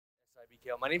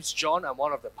SIBKL. My name is John. I'm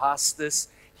one of the pastors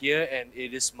here, and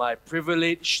it is my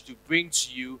privilege to bring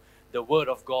to you the Word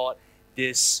of God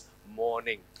this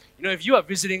morning. You know, if you are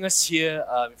visiting us here,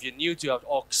 if you're new to our,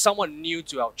 or someone new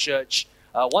to our church,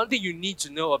 one thing you need to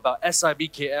know about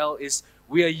SIBKL is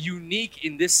we are unique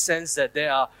in this sense that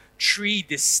there are three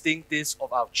distinctives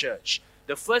of our church.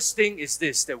 The first thing is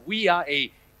this, that we are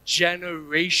a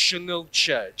generational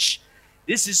church.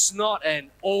 This is not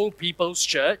an old people's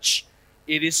church.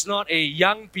 It is not a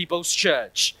young people's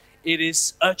church. It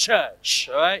is a church,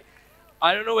 all right?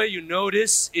 I don't know whether you know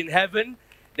this. In heaven,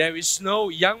 there is no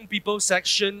young people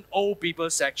section, old people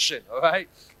section, all right?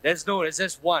 There's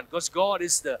just one, because God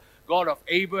is the God of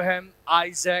Abraham,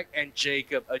 Isaac, and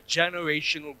Jacob, a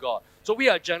generational God. So we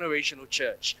are a generational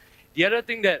church. The other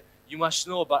thing that you must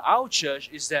know about our church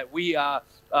is that we have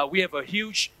a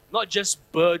huge, not just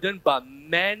burden, but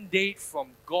mandate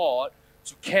from God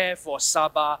to care for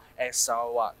Sabah and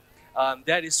Sarawak.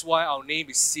 That is why our name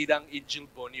is Sidang Injil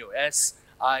Borneo,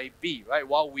 SIB, right?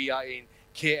 While we are in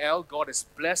KL, God has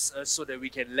blessed us so that we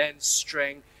can lend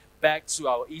strength back to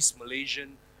our East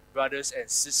Malaysian brothers and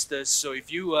sisters. So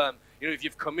if if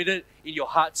you've committed in your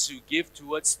heart to give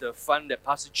towards the fund that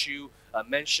Pastor Chu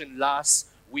mentioned last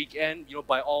weekend,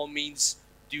 by all means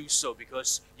do so,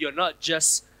 because you're not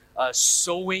just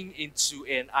sowing into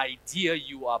an idea,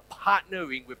 you are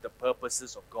partnering with the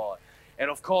purposes of God.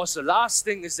 And of course, the last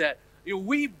thing is that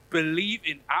we believe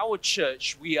in our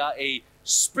church, we are a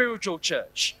spiritual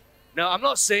church. Now, I'm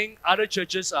not saying other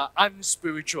churches are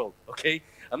unspiritual, okay?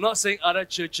 I'm not saying other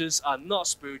churches are not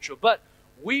spiritual, but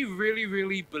we really,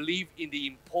 really believe in the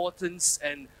importance,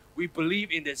 and we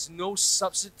believe in there's no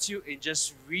substitute in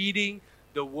just reading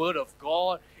the Word of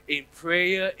God, in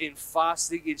prayer, in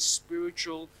fasting, in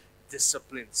spiritual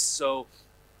disciplines. So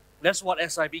that's what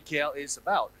SIBKL is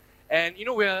about. And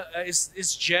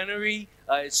it's January,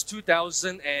 it's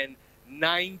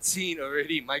 2019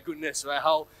 already. My goodness, right?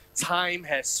 How time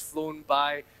has flown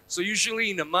by. So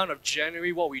usually in the month of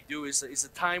January, what we do is it's a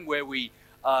time where we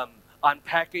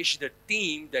unpackage the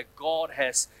theme that God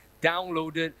has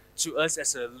downloaded to us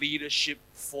as a leadership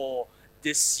for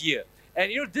this year.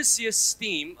 And this year's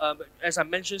theme, as I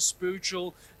mentioned,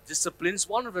 spiritual disciplines,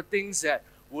 one of the things that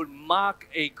would mark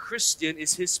a Christian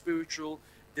is his spiritual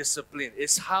discipline.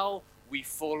 It's how we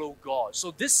follow God.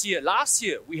 So last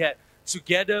year, we had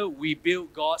Together We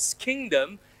Build God's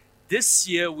Kingdom. This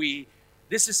year,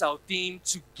 this is our theme,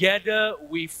 Together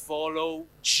We Follow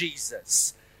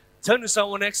Jesus. Turn to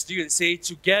someone next to you and say,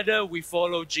 Together We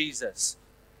Follow Jesus.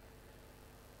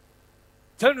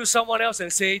 Turn to someone else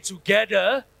and say,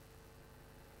 Together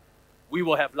we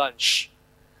will have lunch.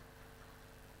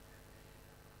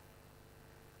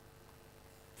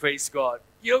 Praise God.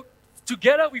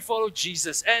 Together we follow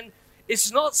Jesus. And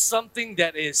it's not something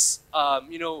that is, out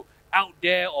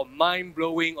there or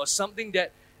mind-blowing or something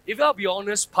that, if I'll be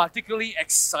honest, particularly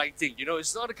exciting.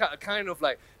 It's not a kind of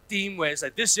like theme where it's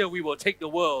like, this year we will take the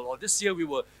world, or this year we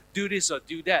will do this or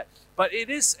do that. But it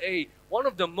is one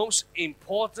of the most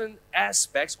important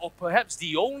aspects, or perhaps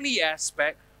the only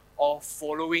aspect of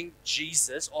following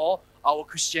Jesus or our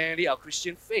Christianity, our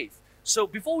Christian faith. So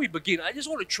before we begin, I just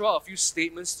want to throw out a few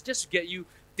statements just to get you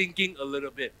thinking a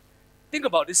little bit. Think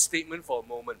about this statement for a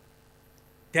moment.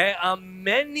 There are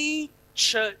many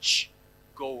church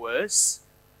goers,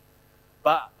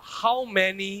 but how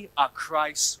many are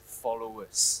Christ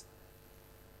followers?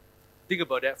 Think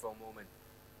about that for a moment.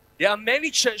 There are many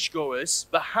church goers,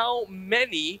 but how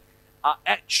many are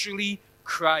actually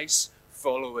Christ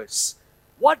followers?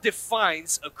 What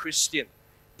defines a Christian?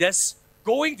 Does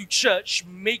going to church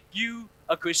make you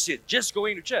a Christian? Just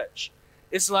going to church.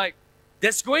 It's like,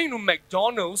 does going to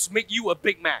McDonald's make you a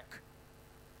Big Mac?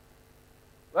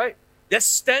 Right? Does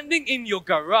standing in your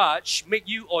garage make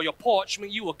you, or your porch,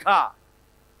 make you a car?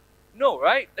 No,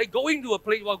 right? Like going to a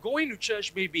place, going to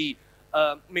church may be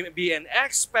an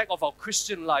aspect of our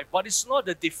Christian life, but it's not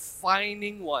the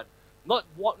defining one. Not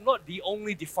the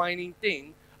only defining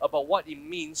thing about what it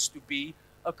means to be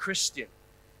a Christian.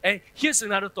 And here's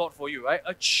another thought for you, right?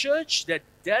 A church that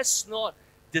does not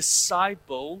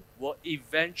disciple will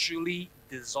eventually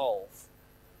dissolve.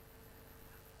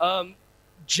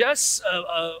 Just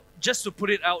to put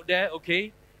it out there,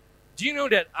 okay? Do you know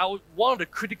that one of the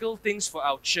critical things for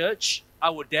our church,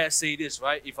 I would dare say this,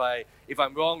 right? If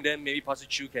I'm wrong, then maybe Pastor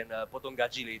Chu can potong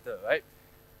gaji later, right?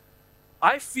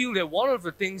 I feel that one of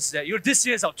the things that, this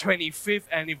year is our 25th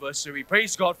anniversary.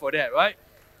 Praise God for that, right?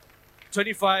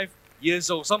 25 years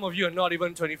old. Some of you are not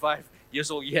even 25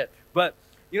 years old yet. But,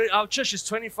 our church is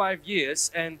 25 years,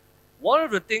 and one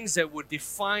of the things that would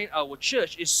define our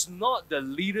church is not the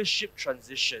leadership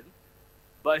transition,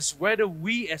 but it's whether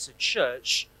we as a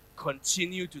church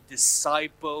continue to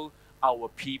disciple our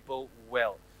people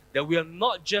well. That we are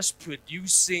not just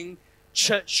producing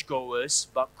churchgoers,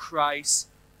 but Christ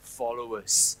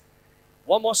followers.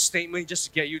 One more statement just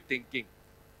to get you thinking.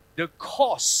 The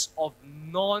cost of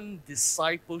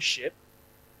non-discipleship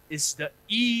is the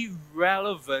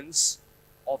irrelevance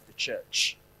of the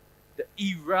church. The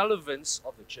irrelevance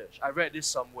of the church. I read this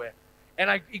somewhere. And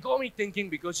it got me thinking,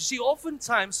 because you see,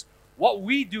 oftentimes what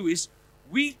we do is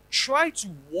we try to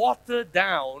water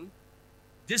down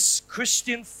this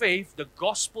Christian faith, the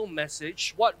gospel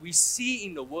message, what we see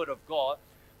in the Word of God,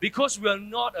 because we are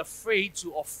not afraid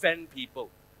to offend people.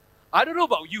 I don't know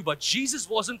about you, but Jesus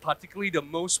wasn't particularly the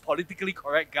most politically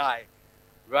correct guy,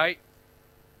 right?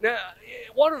 Now,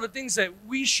 one of the things that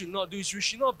we should not do is we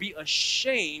should not be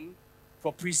ashamed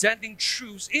for presenting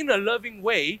truths in a loving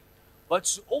way, but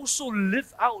to also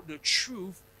live out the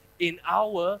truth in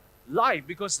our life.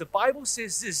 Because the Bible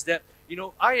says this, that,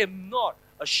 I am not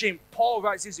ashamed. Paul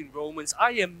writes this in Romans,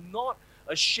 I am not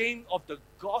ashamed of the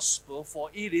gospel, for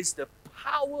it is the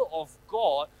power of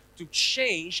God to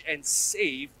change and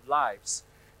save lives.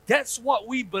 That's what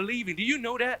we believe in. Do you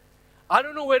know that? I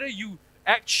don't know whether you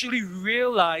actually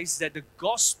realize that the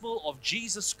gospel of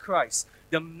Jesus Christ,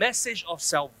 the message of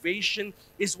salvation,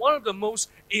 is one of the most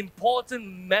important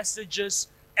messages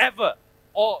ever,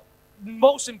 or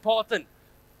most important,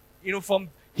 from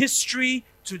history,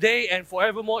 today, and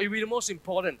forevermore. It will be the most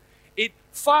important. It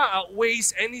far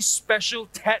outweighs any special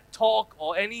TED talk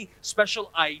or any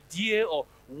special idea or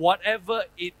whatever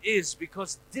it is,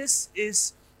 because this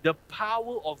is the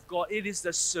power of God. It is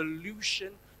the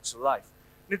solution to life.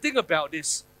 Now think about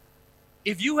this.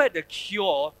 If you had the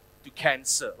cure to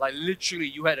cancer, like literally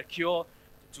you had a cure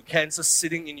to cancer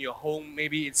sitting in your home,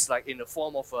 maybe it's like in the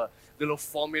form of a little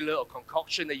formula or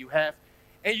concoction that you have,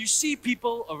 and you see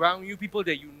people around you, people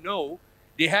that you know,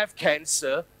 they have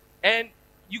cancer, and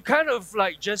you kind of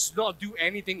like just not do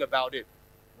anything about it.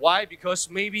 Why? Because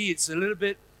maybe it's a little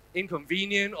bit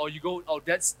inconvenient, or you go, oh,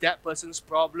 that's that person's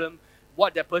problem.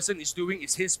 What that person is doing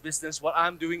is his business. What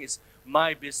I'm doing is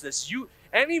my business.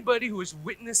 Anybody who is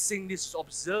witnessing this,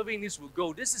 observing this, will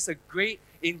go, this is a great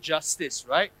injustice,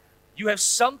 right? You have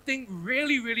something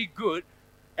really, really good,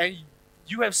 and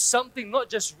you have something not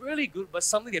just really good, but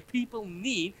something that people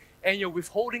need, and you're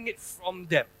withholding it from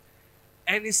them.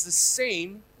 And it's the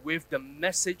same with the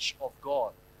message of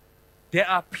God. There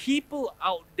are people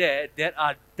out there that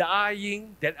are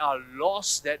dying, that are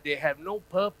lost, that they have no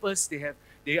purpose,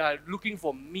 they are looking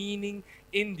for meaning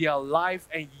in their life,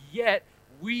 and yet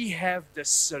we have the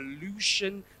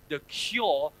solution, the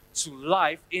cure to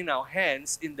life in our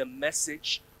hands in the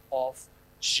message of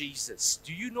Jesus.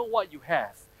 Do you know what you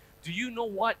have? Do you know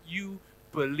what you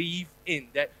believe in?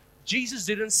 That Jesus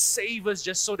didn't save us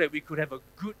just so that we could have a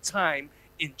good time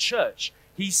in church.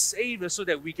 He saved us so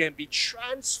that we can be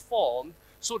transformed,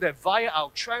 so that via our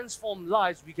transformed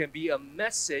lives, we can be a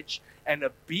message and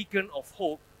a beacon of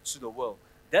hope to the world.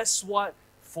 That's what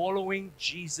following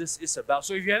Jesus is about.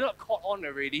 So if you're not caught on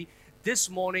already, this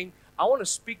morning, I want to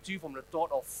speak to you from the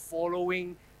thought of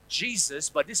following Jesus,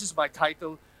 but this is my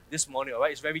title this morning, all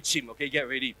right? It's very cheap, okay? Get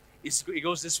ready. It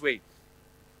goes this way.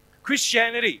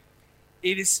 Christianity,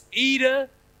 it is either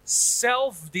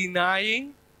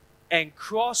self-denying and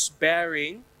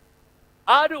cross-bearing.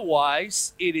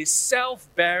 Otherwise, it is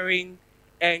self-bearing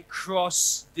and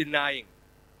cross-denying.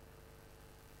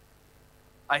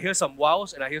 I hear some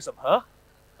wows and I hear some huh?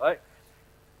 Right?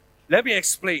 Let me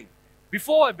explain.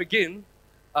 Before I begin,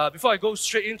 before I go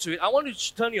straight into it, I want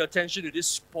to turn your attention to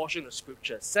this portion of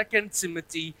Scripture, 2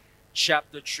 Timothy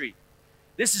chapter 3.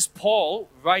 This is Paul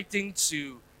writing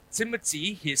to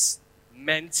Timothy, his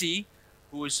mentee,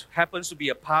 who happens to be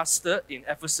a pastor in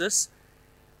Ephesus.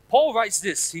 Paul writes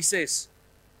this. He says,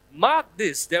 "Mark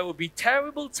this, there will be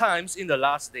terrible times in the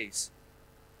last days.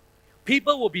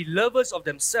 People will be lovers of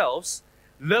themselves,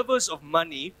 lovers of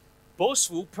money,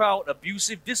 boastful, proud,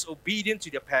 abusive, disobedient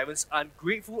to their parents,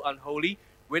 ungrateful, unholy,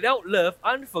 without love,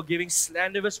 unforgiving,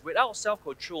 slanderous, without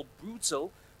self-control,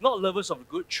 brutal, not lovers of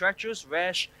good, treacherous,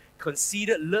 rash,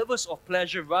 conceited, lovers of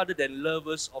pleasure rather than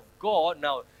lovers of God."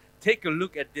 Now, take a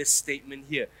look at this statement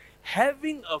here.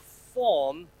 Having a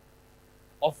form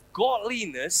of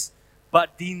godliness,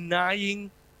 but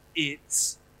denying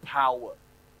its power.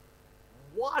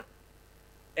 What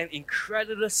an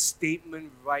incredible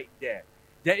statement right there.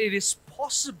 That it is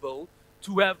possible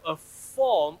to have a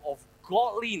form of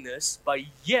godliness, but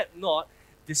yet not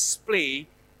display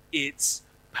its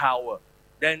power.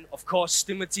 Then, of course,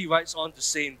 Timothy writes on to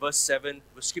say in verse 7,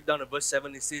 we'll skip down to verse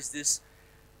 7, it says this,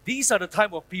 "These are the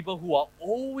type of people who are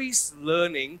always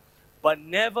learning, but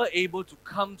never able to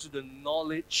come to the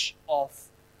knowledge of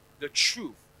the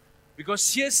truth.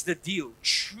 Because here's the deal,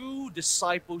 true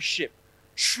discipleship,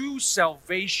 true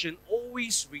salvation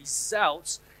always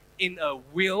results in a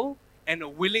will and a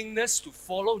willingness to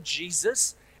follow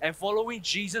Jesus, and following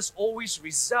Jesus always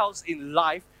results in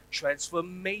life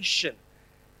transformation.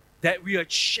 That we are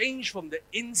changed from the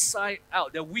inside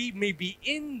out, that we may be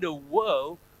in the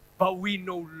world, but we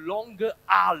no longer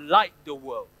are like the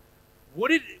world.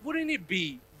 Wouldn't it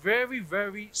be very,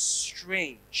 very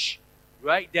strange,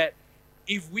 right? That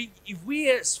if we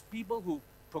as people who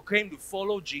proclaim to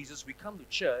follow Jesus, we come to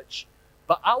church,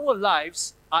 but our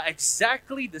lives are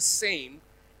exactly the same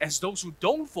as those who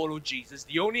don't follow Jesus.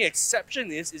 The only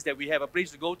exception is that we have a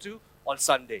place to go to on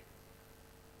Sunday.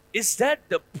 Is that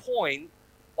the point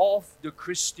of the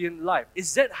Christian life?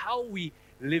 Is that how we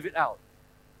live it out?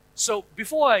 So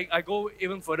before I go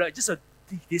even further, just a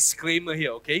disclaimer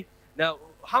here, okay? Now,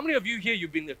 how many of you here,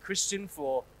 you've been a Christian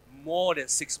for more than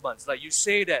 6 months? Like you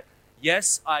say that,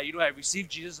 yes, I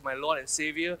received Jesus as my Lord and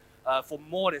Savior for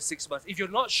more than 6 months. If you're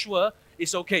not sure,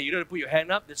 it's okay. You don't have to put your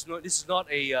hand up. This is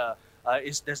not a,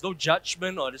 there's no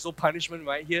judgment or there's no punishment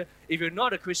right here. If you're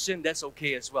not a Christian, that's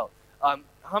okay as well.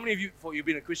 How many of you, you've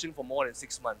been a Christian for more than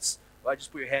 6 months? Right,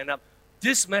 just put your hand up.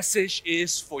 This message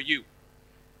is for you.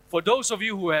 For those of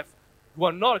you who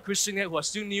are not a Christian yet, who are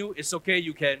still new, it's okay.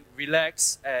 You can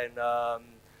relax and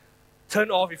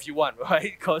turn off if you want, right?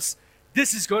 Because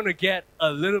this is going to get a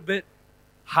little bit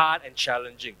hard and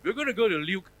challenging. We're going to go to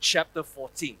Luke chapter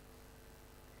 14.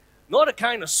 Not a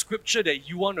kind of scripture that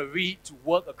you want to read to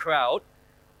work a crowd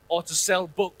or to sell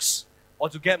books or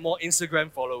to get more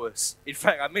Instagram followers. In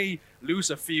fact, I may lose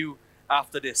a few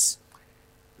after this.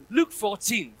 Luke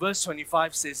 14 verse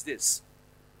 25 says this: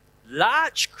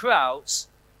 large crowds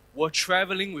were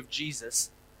traveling with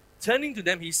Jesus. Turning to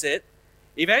them, he said,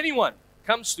 if anyone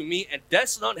comes to me and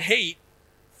does not hate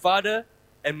father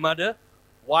and mother,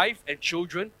 wife and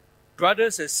children,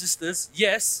 brothers and sisters,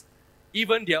 yes,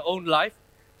 even their own life,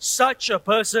 such a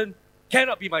person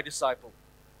cannot be my disciple.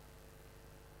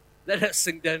 Let us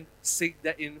sink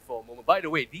that in for a moment. By the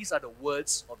way, these are the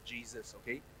words of Jesus,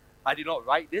 okay? I did not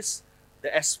write this. The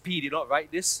SP did not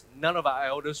write this. None of our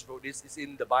elders wrote this. It's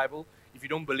in the Bible. If you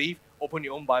don't believe, open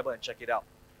your own Bible and check it out.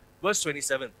 Verse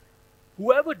 27.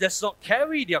 Whoever does not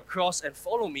carry their cross and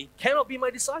follow me cannot be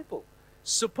my disciple.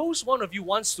 Suppose one of you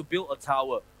wants to build a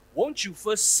tower. Won't you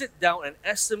first sit down and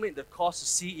estimate the cost to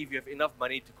see if you have enough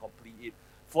money to complete it?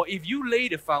 For if you lay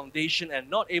the foundation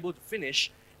and not able to finish,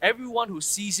 everyone who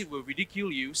sees it will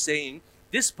ridicule you, saying,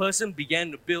 this person began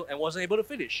to build and wasn't able to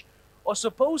finish. Or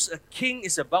suppose a king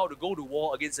is about to go to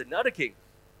war against another king.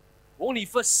 Won't he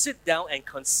first sit down and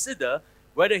consider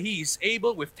whether he is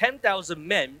able with 10,000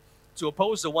 men to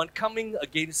oppose the one coming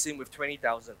against him with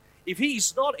 20,000? If he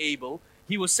is not able,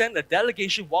 he will send a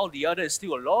delegation while the other is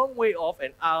still a long way off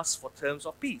and ask for terms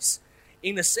of peace.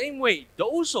 In the same way,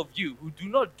 those of you who do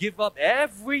not give up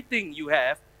everything you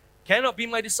have cannot be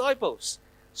my disciples.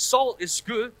 Salt is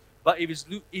good, but if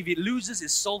it loses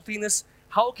its saltiness,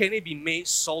 how can it be made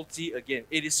salty again?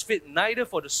 It is fit neither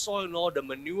for the soil nor the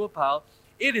manure pile.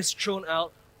 It is thrown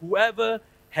out. Whoever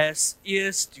has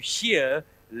ears to hear,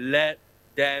 let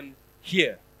them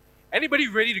hear. Anybody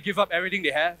ready to give up everything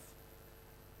they have?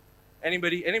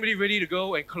 Anybody ready to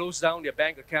go and close down their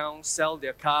bank account, sell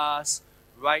their cars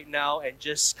right now and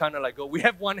just kind of like go? We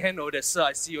have one hand over there, sir.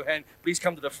 I see your hand. Please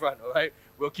come to the front, all right?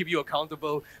 We'll keep you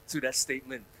accountable to that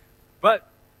statement. But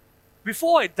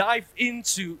before I dive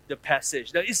into the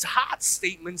passage, there is hard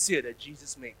statements here that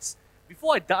Jesus makes.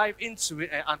 Before I dive into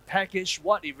it and unpackage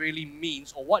what it really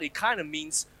means or what it kind of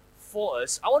means for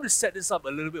us, I want to set this up a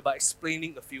little bit by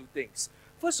explaining a few things.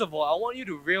 First of all, I want you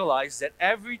to realize that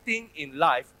everything in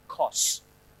life costs.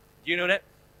 Do you know that?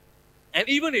 And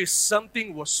even if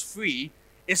something was free,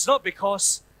 it's not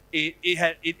because it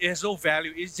has no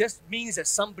value. It just means that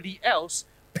somebody else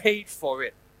paid for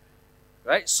it.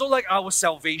 Right? So like our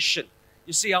salvation.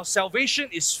 You see, our salvation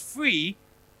is free,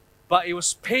 but it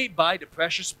was paid by the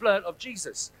precious blood of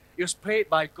Jesus. It was paid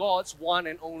by God's one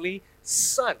and only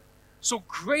Son. So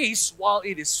grace, while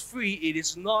it is free, it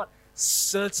is not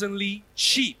certainly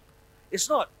cheap. It's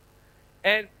not.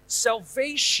 And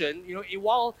salvation,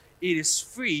 while it is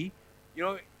free,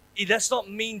 it does not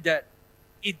mean that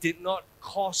it did not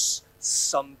cost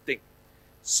something.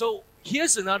 So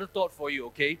here's another thought for you,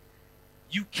 okay?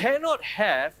 You cannot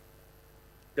have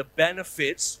the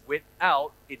benefits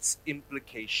without its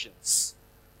implications.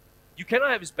 You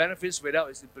cannot have its benefits without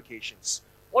its implications.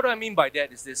 What do I mean by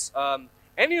that is this.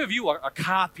 Any of you are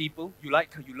car people? You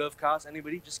love cars?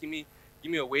 Anybody? Just give me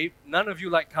a wave. None of you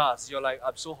like cars. You're like,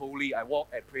 I'm so holy. I walk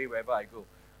and pray wherever I go.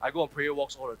 I go on prayer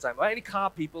walks all the time. Right? Any car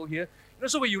people here?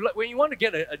 So when you want to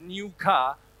get a new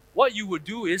car, what you would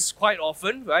do is quite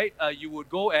often, right? You would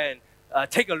go and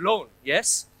take a loan.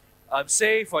 Yes.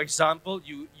 Say for example,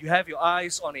 you have your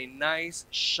eyes on a nice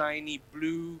shiny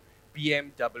blue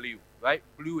BMW, right?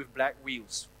 Blue with black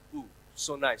wheels. Ooh,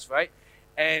 so nice, right?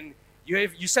 And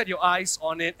you set your eyes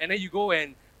on it, and then you go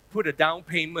and put a down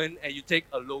payment, and you take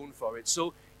a loan for it.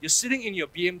 So you're sitting in your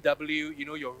BMW,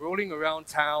 you're rolling around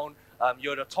town,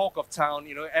 you're the talk of town,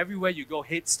 everywhere you go,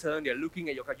 heads turn, they're looking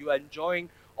at your car, you're enjoying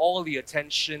all the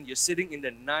attention, you're sitting in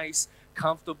the nice,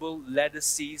 comfortable leather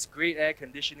seats, great air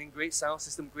conditioning, great sound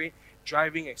system, great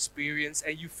driving experience,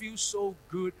 and you feel so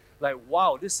good, like,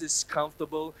 wow, this is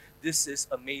comfortable, this is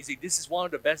amazing, this is one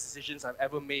of the best decisions I've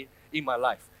ever made in my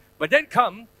life. But then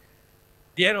come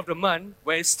the end of the month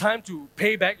where it's time to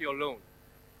pay back your loan.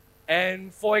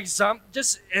 And for example,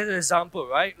 just as an example,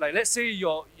 right? Like let's say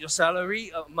your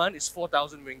salary a month is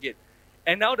 4,000 ringgit.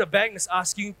 And now the bank is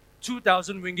asking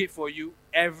 2,000 ringgit for you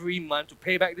every month to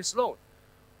pay back this loan.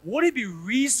 Would it be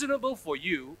reasonable for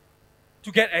you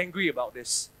to get angry about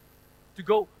this? To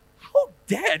go, how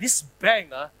dare this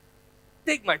bank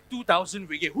take my 2,000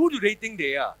 ringgit? Who do they think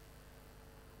they are?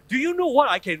 Do you know what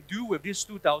I can do with this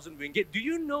 2,000 ringgit? Do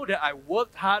you know that I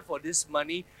worked hard for this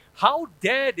money? How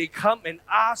dare they come and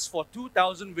ask for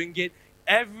 2,000 ringgit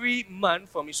every month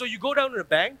from me? So you go down to the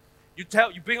bank, you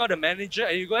bring out the manager,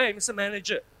 and you go, hey, Mr.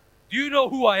 Manager, do you know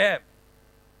who I am?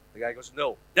 The guy goes,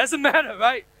 no. Doesn't matter,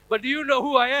 right? But do you know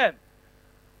who I am?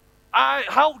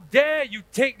 How dare you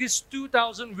take this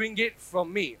 2,000 ringgit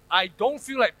from me? I don't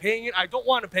feel like paying it. I don't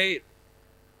want to pay it.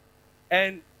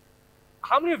 And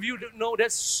how many of you know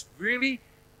that's really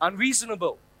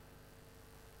unreasonable?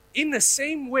 In the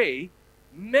same way,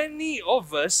 many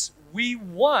of us, we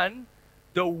want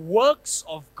the works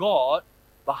of God,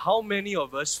 but how many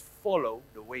of us follow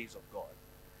the ways of God?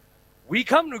 We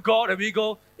come to God and we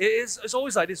go, it's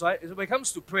always like this, right? When it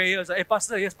comes to prayer, it's like, hey,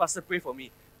 Pastor, yes, Pastor, pray for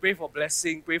me. Pray for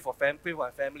blessing, pray for my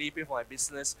family, pray for my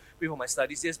business, pray for my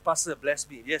studies. Yes, Pastor, bless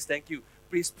me. Yes, thank you.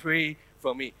 Please pray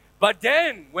for me. But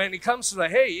then, when it comes to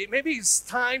like, hey, maybe it's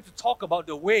time to talk about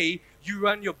the way you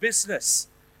run your business.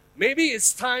 Maybe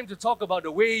it's time to talk about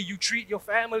the way you treat your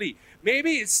family.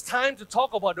 Maybe it's time to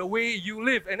talk about the way you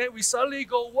live. And then we suddenly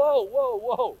go, whoa, whoa,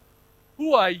 whoa.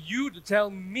 Who are you to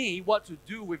tell me what to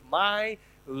do with my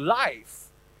life?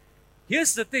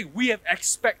 Here's the thing. We have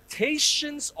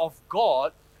expectations of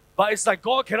God, but it's like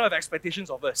God cannot have expectations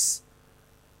of us.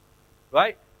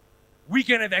 Right? We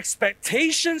can have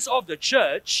expectations of the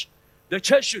church. The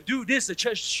church should do this, the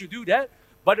church should do that,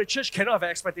 but the church cannot have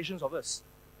expectations of us.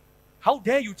 How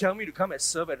dare you tell me to come and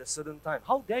serve at a certain time?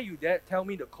 How dare you tell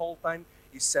me the call time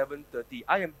is 7:30?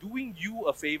 I am doing you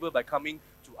a favor by coming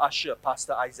to usher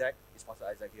Pastor Isaac. Is Pastor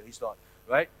Isaac here? He's not,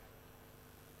 right?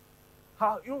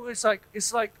 How,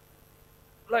 it's like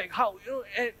how,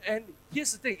 and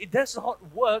here's the thing, it does not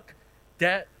work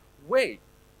that way.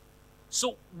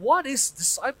 So what is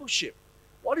discipleship?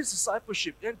 What is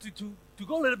discipleship? And to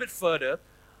go a little bit further,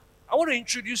 I want to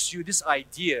introduce you this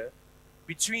idea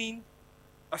between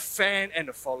a fan and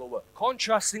a follower,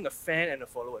 contrasting a fan and a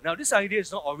follower. Now, this idea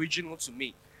is not original to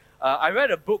me. I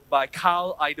read a book by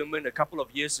Carl Eiderman a couple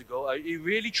of years ago. It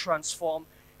really transformed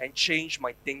and changed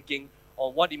my thinking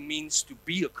on what it means to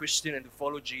be a Christian and to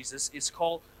follow Jesus. It's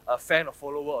called a fan or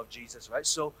follower of Jesus, right?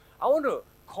 So I want to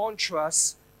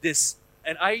contrast this,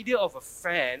 an idea of a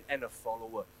fan and a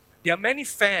follower. There are many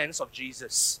fans of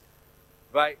Jesus,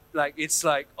 right? Like it's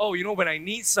like, oh, when I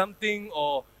need something,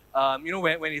 or when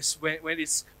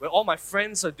all my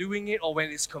friends are doing it, or when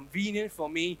it's convenient for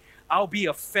me, I'll be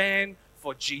a fan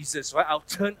for Jesus, right? I'll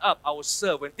turn up, I will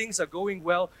serve. When things are going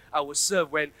well, I will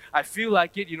serve. When I feel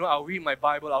like it, I'll read my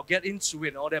Bible, I'll get into it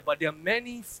and all that. But there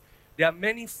are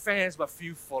many fans but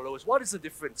few followers. What is the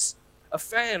difference? A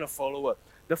fan and a follower.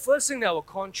 The first thing that I will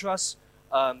contrast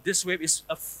this way is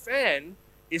a fan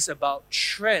is about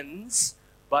trends,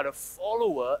 but a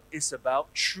follower is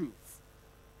about truth.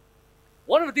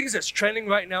 One of the things that's trending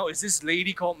right now is this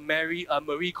lady called Marie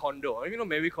Kondo. You know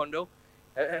Marie Kondo?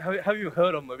 Have you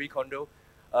heard of Marie Kondo?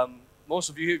 Most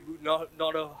of you not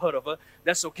heard of her.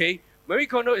 That's okay. Marie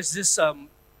Kondo is this,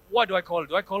 what do I call her?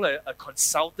 Do I call her a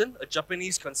consultant, a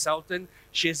Japanese consultant?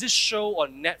 She has this show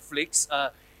on Netflix.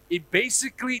 It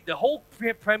basically, the whole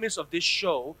premise of this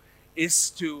show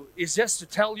is just to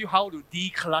tell you how to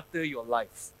declutter your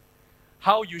life.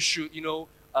 How you should,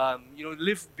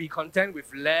 live, be content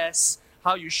with less.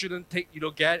 How you shouldn't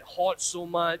get hoard so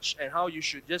much, and how you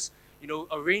should just,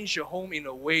 arrange your home in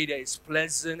a way that is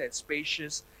pleasant and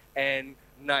spacious and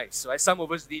nice, right? Some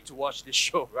of us need to watch this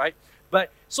show, right?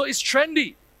 But, so it's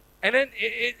trendy. And then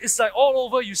it's like all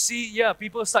over, you see, yeah,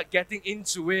 people start getting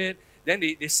into it. Then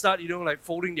they start, like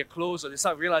folding their clothes, or they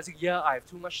start realizing, yeah, I have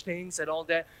too much things and all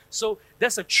that. So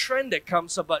there's a trend that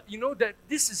comes up. But you know that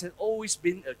this has always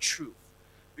been a truth.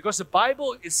 Because the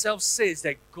Bible itself says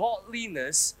that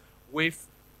godliness with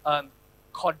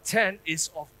content is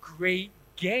of great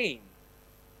gain.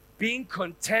 Being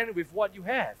content with what you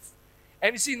have.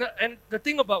 And you see, and the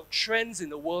thing about trends in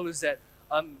the world is that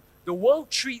the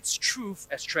world treats truth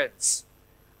as trends.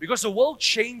 Because the world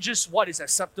changes what is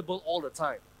acceptable all the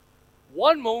time.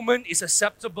 One moment is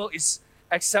acceptable, it's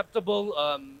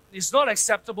not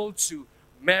acceptable to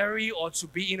marry or to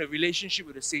be in a relationship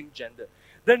with the same gender.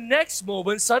 The next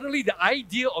moment, suddenly the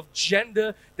idea of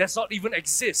gender does not even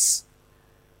exist.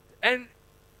 And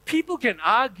people can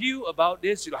argue about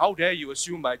this, how dare you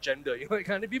assume my gender?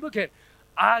 Kind of people can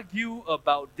argue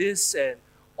about this and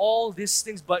all these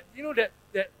things, but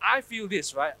that I feel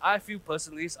this, right? I feel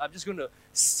personally, I'm just going to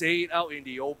say it out in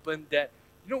the open, that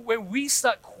when we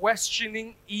start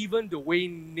questioning even the way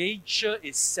nature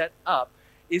is set up,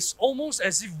 it's almost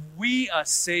as if we are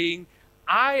saying,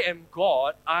 I am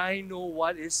God, I know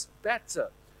what is better.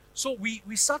 So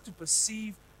we start to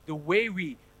perceive the way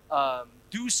we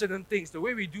do certain things, the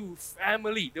way we do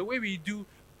family, the way we do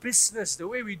business, the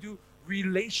way we do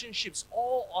relationships,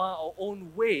 all our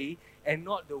own way and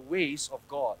not the ways of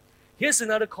God. Here's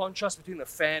another contrast between a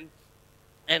fan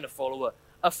and a follower.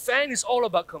 A fan is all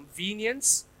about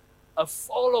convenience. A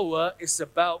follower is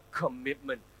about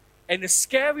commitment. And the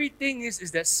scary thing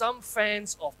is that some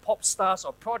fans of pop stars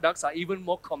or products are even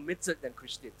more committed than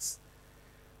Christians.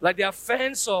 Like they are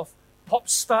fans of pop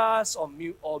stars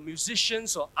or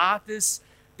musicians or artists,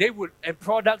 and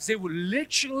products, they would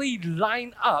literally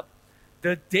line up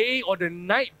the day or the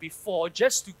night before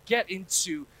just to get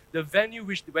into the venue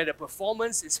where the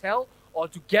performance is held, or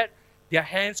to get their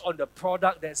hands on the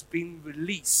product that's being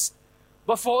released.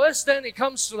 But for us, then it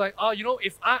comes to like,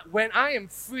 when I am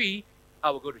free, I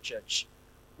will go to church.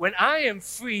 When I am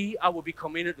free, I will be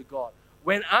committed to God.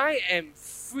 When I am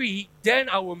free, then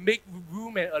I will make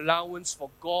room and allowance for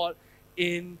God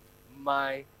in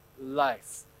my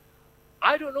life.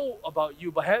 I don't know about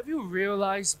you, but have you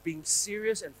realized being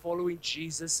serious and following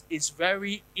Jesus is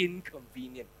very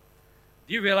inconvenient?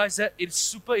 Do you realize that? It's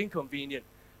super inconvenient.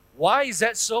 Why is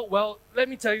that so? Well, let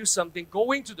me tell you something.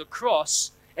 Going to the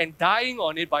cross and dying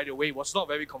on it, by the way, was not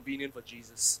very convenient for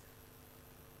Jesus.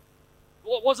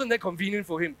 Wasn't that convenient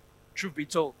for him, truth be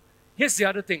told? Here's the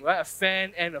other thing, right? A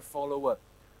fan and a follower.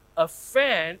 A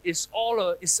fan is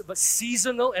but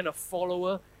seasonal, and a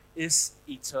follower is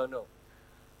eternal.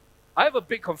 I have a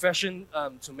big confession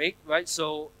to make, right?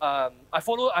 So I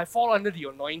fall under the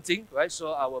anointing, right?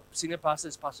 So our senior pastor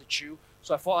is Pastor Chu.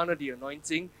 So I fall under the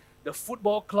anointing. The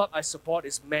football club I support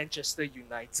is Manchester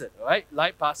United, all right?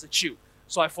 Like Pastor Chu.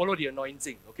 So I follow the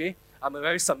anointing, okay? I'm a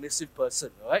very submissive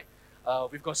person, all right?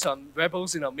 We've got some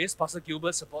rebels in our midst. Pastor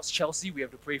Gilbert supports Chelsea. We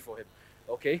have to pray for him,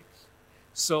 okay?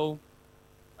 So,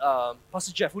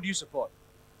 Pastor Jeff, who do you support?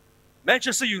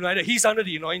 Manchester United. He's under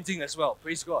the anointing as well.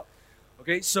 Praise God.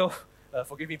 Okay, so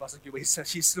forgive me, Pastor Gilbert.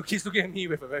 He's looking at me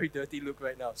with a very dirty look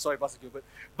right now. Sorry, Pastor Gilbert.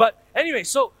 But anyway,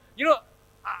 so,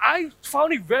 I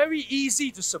found it very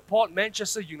easy to support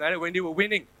Manchester United when they were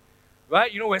winning,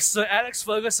 right? When Sir Alex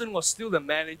Ferguson was still the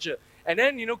manager. And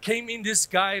then, came in this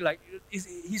guy, like,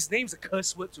 his name's a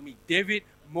curse word to me, David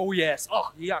Moyes.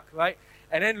 Oh, yuck, right?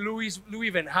 And then Louis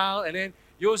Van Gaal, and then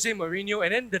Jose Mourinho,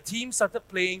 and then the team started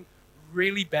playing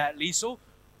really badly. So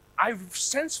I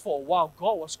sensed for a while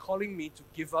God was calling me to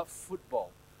give up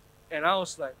football. And I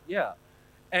was like, yeah.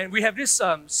 And we have this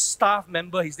staff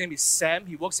member, his name is Sam,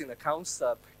 he works in accounts.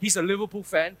 He's a Liverpool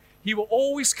fan. He will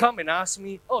always come and ask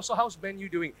me, oh, so how's Man U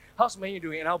doing? How's Man U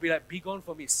doing? And I'll be like, be gone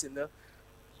from me, sinner.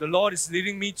 The Lord is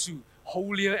leading me to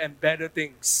holier and better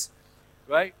things,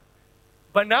 right?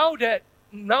 But now that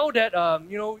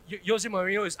Jose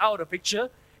Mourinho is out of the picture,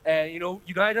 and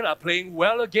United are playing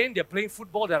well again, they're playing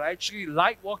football that I actually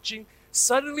like watching.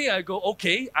 Suddenly I go,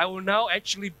 okay, I will now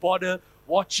actually bother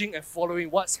watching and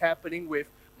following what's happening with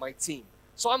my team.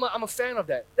 So I'm a fan of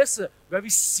that. That's a very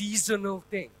seasonal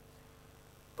thing.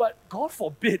 But God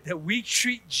forbid that we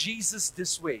treat Jesus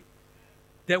this way.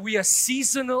 That we are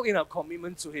seasonal in our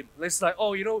commitment to Him. It's like,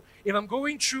 if I'm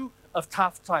going through a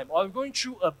tough time or I'm going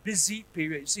through a busy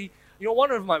period, you see,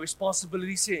 one of my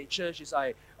responsibilities here in church is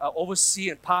I oversee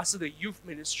and pastor the youth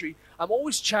ministry. I'm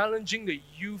always challenging the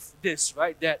youth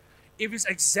right? That if it's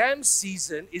exam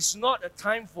season, it's not a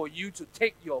time for you to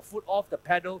take your foot off the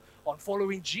pedal on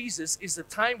following Jesus. It's a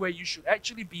time where you should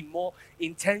actually be more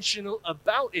intentional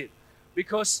about it.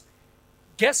 Because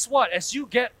guess what? As you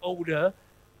get older,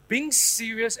 being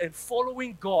serious and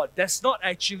following God does not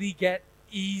actually get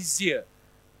easier.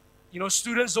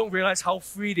 Students don't realize how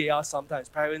free they are sometimes.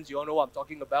 Parents, you all know what I'm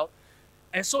talking about.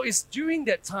 And so it's during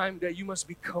that time that you must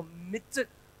be committed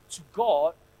to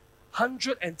God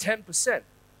 110%.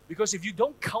 Because if you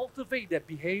don't cultivate that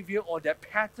behavior or that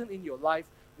pattern in your life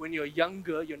when you're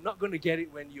younger, you're not going to get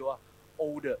it when you are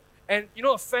older. And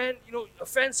a fan,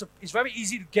 it's very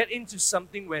easy to get into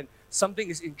something when something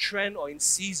is in trend or in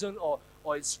season or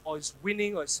it's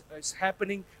winning or it's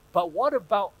happening. But what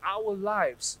about our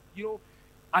lives?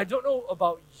 I don't know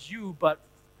about you, but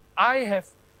I have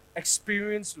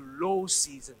experienced low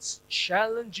seasons,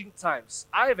 challenging times.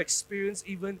 I have experienced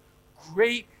even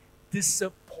great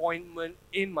disappointment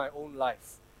in my own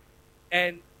life.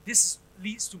 And this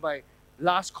leads to my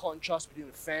last contrast between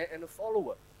a fan and a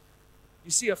follower.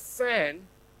 You see, a fan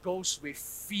goes with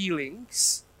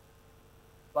feelings,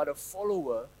 but a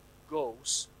follower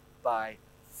goes by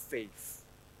faith.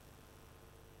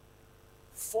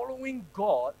 Following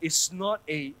God is not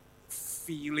a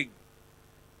feeling.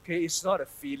 Okay, it's not a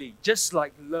feeling. Just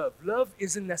like love. Love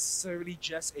isn't necessarily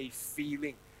just a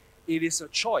feeling. It is a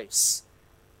choice.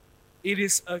 It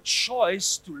is a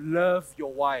choice to love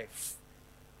your wife.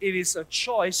 It is a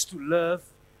choice to love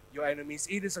your enemies.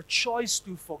 It is a choice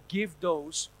to forgive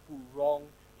those who wrong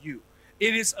you.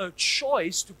 It is a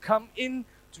choice to come in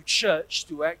to church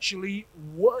to actually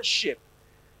worship.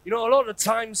 A lot of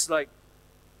times,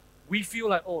 we feel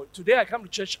like, oh, today I come to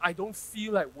church, I don't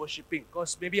feel like worshiping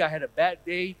because maybe I had a bad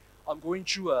day, I'm going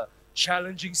through a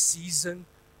challenging season.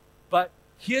 But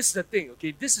here's the thing,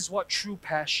 okay, this is what true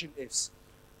passion is.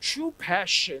 True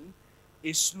passion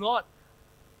is not,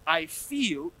 I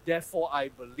feel, therefore I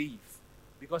believe,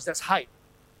 because that's hype.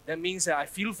 That means that I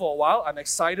feel for a while, I'm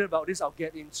excited about this, I'll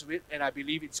get into it, and I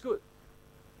believe it's good.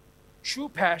 True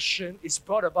passion is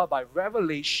brought about by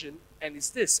revelation, and it's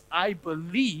this, I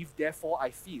believe, therefore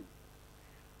I feel.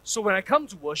 So when I come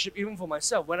to worship, even for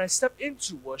myself, when I step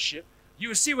into worship, you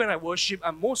will see when I worship,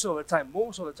 most of the time,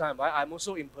 right, I'm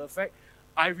also imperfect,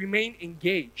 I remain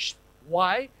engaged.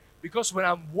 Why? Because when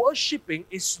I'm worshiping,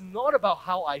 it's not about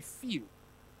how I feel.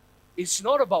 It's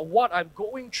not about what I'm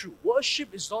going through.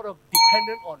 Worship is not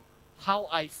dependent on how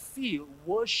I feel.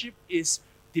 Worship is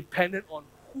dependent on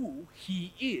who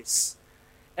He is.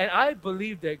 And I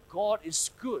believe that God is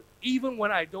good, even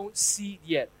when I don't see it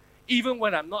yet. Even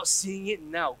when I'm not seeing it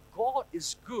now, God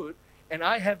is good, and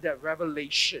I have that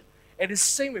revelation. And it's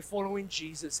the same with following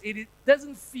Jesus. It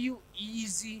doesn't feel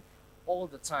easy all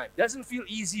the time. It doesn't feel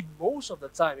easy most of the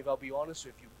time, if I'll be honest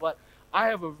with you. But I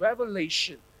have a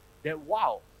revelation that,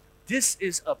 wow, this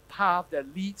is a path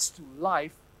that leads to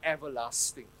life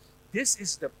everlasting. This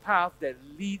is the path that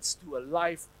leads to a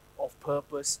life of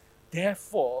purpose.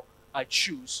 Therefore, I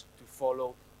choose to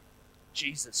follow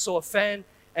Jesus. So a fan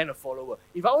and a follower.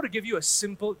 If I were to give you a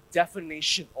simple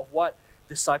definition of what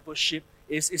discipleship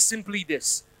is, it's simply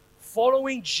this: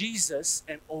 following Jesus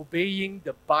and obeying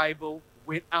the Bible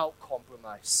without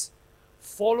compromise.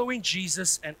 Following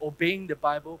Jesus and obeying the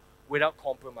Bible without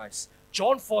compromise.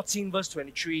 John 14 verse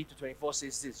 23 to 24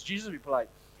 says this. Jesus replied,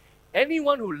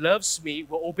 "Anyone who loves me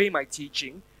will obey my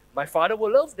teaching. My Father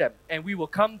will love them, and we will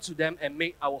come to them and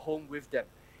make our home with them.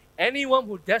 Anyone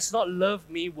who does not love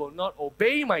me will not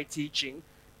obey my teaching.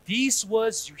 These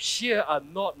words you hear are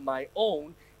not my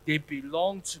own. They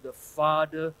belong to the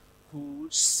Father who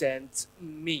sent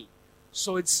me."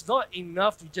 So it's not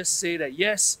enough to just say that,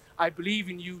 yes, I believe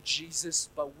in you, Jesus,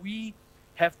 but we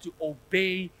have to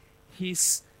obey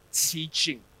His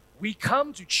teaching. We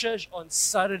come to church on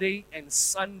Saturday and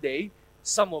Sunday,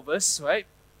 some of us, right?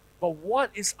 But what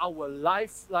is our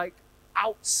life like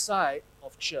outside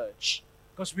of church?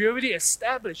 Because we already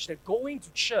established that going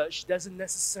to church doesn't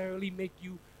necessarily make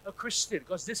you a Christian,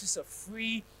 because this is a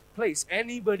free place.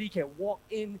 Anybody can walk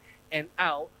in and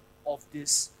out of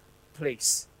this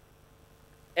place.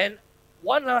 And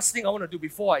one last thing I want to do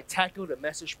before I tackle the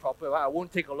message properly, I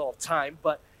won't take a lot of time,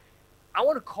 but I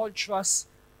want to contrast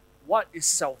what is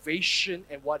salvation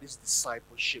and what is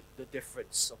discipleship, the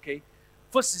difference, okay?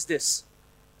 First is this: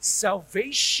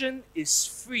 salvation is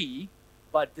free,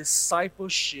 but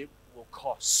discipleship will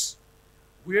cost.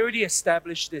 We already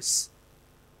established this,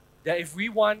 that if we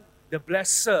want the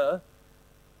blesser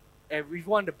and we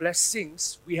want the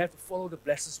blessings, we have to follow the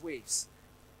blesser's ways.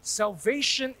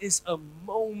 Salvation is a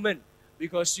moment,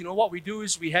 because what we do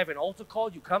is we have an altar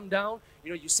call, you come down,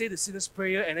 you say the sinner's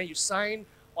prayer, and then you sign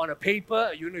on a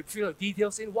paper, you fill the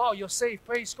details in, wow, you're saved,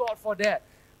 praise God for that.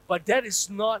 But that is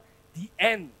not the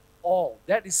end all.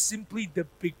 That is simply the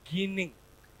beginning.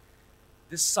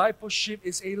 Discipleship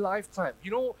is a lifetime.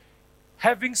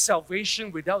 having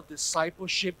salvation without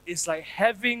discipleship is like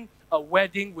having a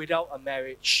wedding without a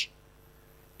marriage.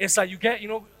 It's like you get,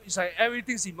 it's like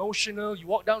everything's emotional. You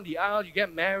walk down the aisle, you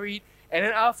get married, and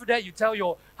then after that, you tell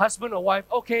your husband or wife,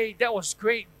 okay, that was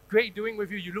great doing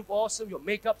with you. You look awesome, your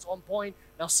makeup's on point.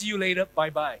 Now see you later,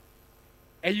 bye-bye.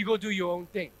 And you go do your own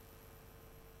thing.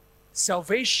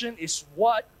 Salvation is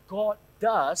what God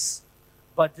does,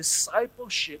 but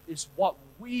discipleship is what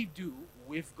we do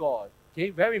with God. Okay,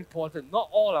 very important. Not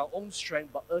all our own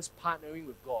strength, but us partnering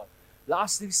with God.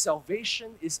 Lastly,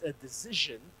 salvation is a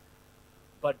decision,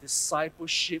 but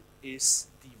discipleship is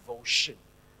devotion.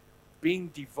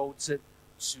 Being devoted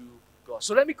to God.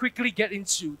 So let me quickly get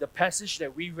into the passage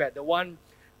that we read, the one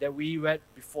that we read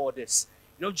before this.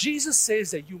 Jesus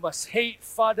says that you must hate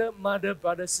father, mother,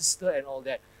 brother, sister, and all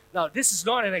that. Now, this is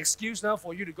not an excuse now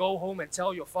for you to go home and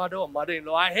tell your father or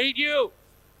mother-in-law, I hate you.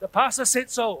 The pastor said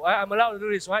so. I'm allowed to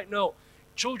do this, right? No.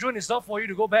 Children, it's not for you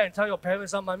to go back and tell your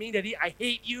parents, Mommy, Daddy, I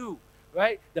hate you,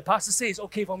 right? The pastor says it's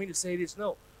okay for me to say this.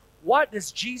 No. What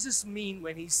does Jesus mean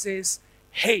when he says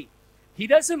hate? He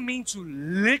doesn't mean to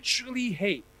literally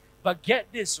hate. But get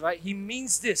this, right? He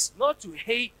means this, not to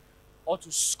hate or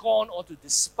to scorn or to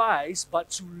despise,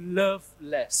 but to love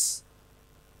less.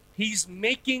 He's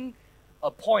making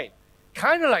a point.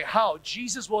 Kind of like how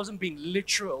Jesus wasn't being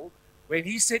literal when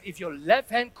he said, if your left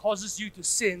hand causes you to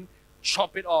sin,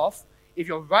 chop it off. If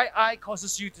your right eye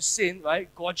causes you to sin,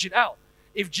 right, gouge it out.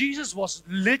 If Jesus was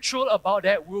literal about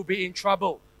that, we'll be in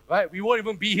trouble, right? We won't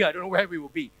even be here. I don't know where we will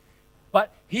be.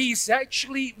 But he's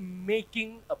actually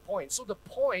making a point. So the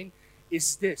point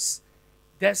is this.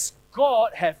 Does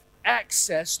God have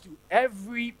access to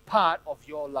every part of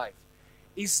your life?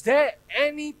 Is there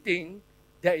anything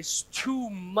that is too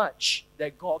much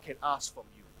that God can ask from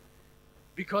you?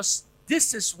 Because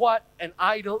this is what an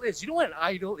idol is. You know what an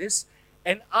idol is?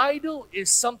 An idol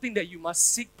is something that you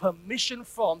must seek permission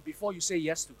from before you say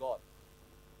yes to God.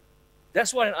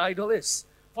 That's what an idol is.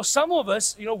 For some of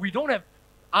us, we don't have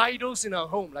idols in our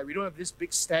home. Like we don't have this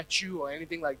big statue or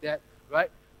anything like that, right?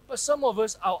 But some of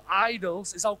us, our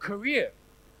idols is our career.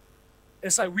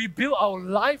 It's like we build our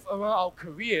life around our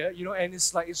career, and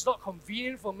it's like it's not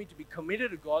convenient for me to be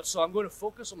committed to God, so I'm going to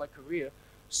focus on my career.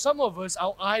 Some of us,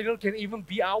 our idol can even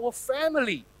be our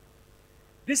family.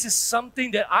 This is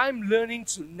something that I'm learning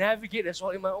to navigate as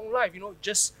well in my own life.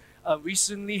 Just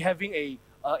recently having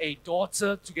a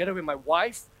daughter together with my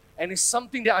wife, and it's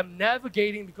something that I'm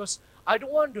navigating because I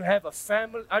don't want to have a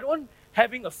family. I don't want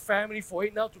having a family for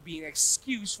it now to be an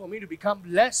excuse for me to become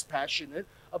less passionate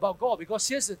about God. Because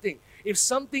here's the thing. If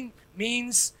something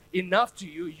means enough to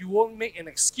you, you won't make an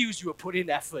excuse, you will put in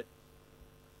effort.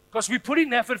 Because we put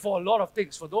in effort for a lot of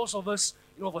things. For those of us,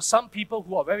 for some people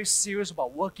who are very serious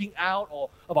about working out or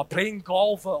about playing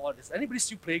golf or does anybody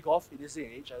still play golf in this day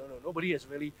and age? I don't know. Nobody has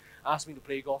really asked me to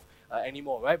play golf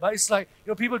anymore, right? But it's like,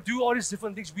 people do all these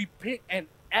different things. We put an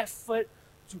effort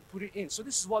to put it in. So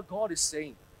this is what God is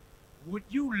saying. Would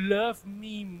you love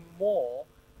me more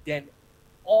than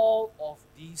all of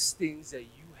these things that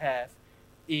you have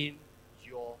in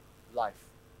your life?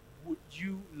 Would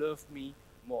you love me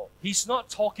more? He's not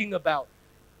talking about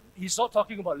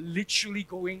literally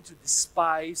going to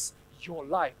despise your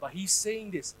life, but he's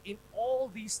saying this, in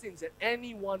all these things, at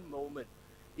any one moment,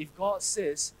 if God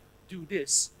says, do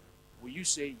this, will you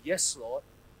say, yes, Lord,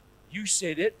 you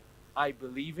said it, I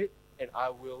believe it, and I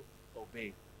will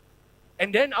obey.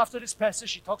 And then after this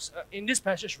passage,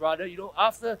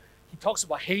 after he talks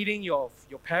about hating your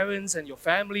parents and your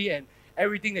family and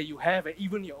everything that you have and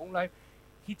even your own life,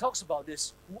 he talks about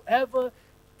this. Whoever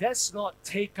does not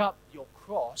take up your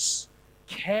cross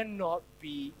cannot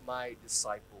be my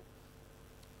disciple.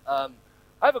 I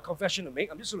have a confession to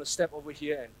make. I'm just going to step over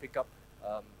here and pick up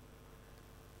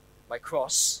my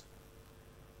cross.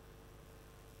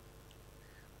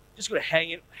 Just going to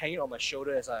hang it on my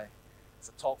shoulder as I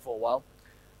talk for a while.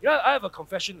 I have a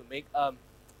confession to make.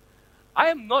 I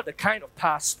am not the kind of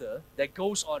pastor that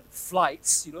goes on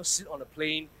flights, sit on a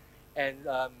plane and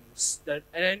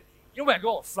then, when I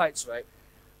go on flights, right,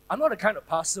 I'm not the kind of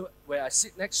pastor where I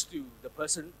sit next to the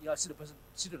person, I sit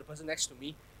to the person next to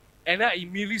me, and I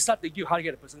immediately start thinking how to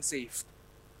get the person saved.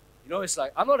 It's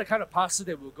like, I'm not the kind of pastor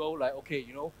that will go like, okay,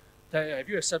 have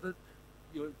you accepted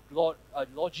your Lord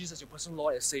Jesus, your personal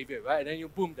Lord and Savior, right? And then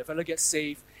boom, the fellow gets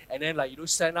saved, and then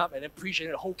stand up and then preach, and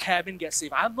then the whole cabin gets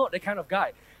saved. I'm not the kind of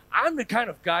guy. I'm the kind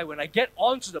of guy, when I get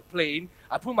onto the plane,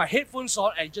 I put my headphones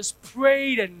on and just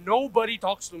pray that nobody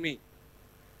talks to me.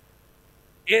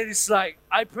 It is like,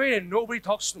 I pray that nobody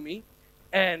talks to me,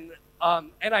 and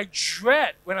I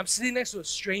dread when I'm sitting next to a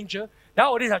stranger.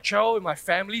 Nowadays I travel with my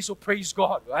family, so praise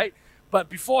God, right? But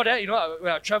before that,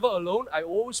 when I travel alone, I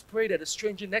always pray that the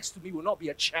stranger next to me will not be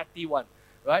a chatty one,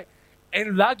 right?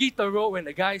 And lagi teruk when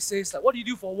the guy says, like, what do you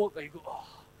do for work? And you go, oh,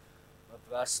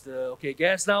 pastor, okay,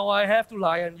 guess now I have to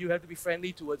lie and you have to be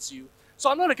friendly towards you. So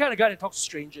I'm not the kind of guy that talks to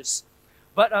strangers.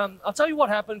 But I'll tell you what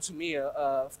happened to me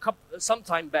some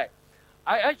time back.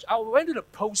 I went to the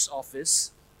post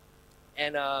office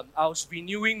and I was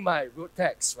renewing my road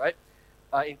tax, right?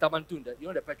 In Taman Tun,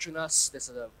 the Petronas, there's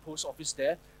a post office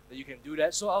there that you can do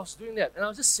that. So I was doing that and I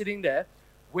was just sitting there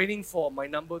waiting for my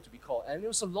number to be called. And it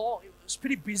was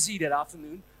pretty busy that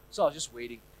afternoon, so I was just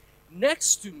waiting.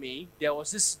 Next to me, there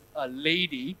was this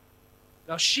lady.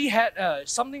 Now she had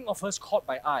something of hers caught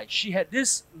my eye. She had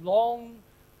this long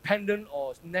pendant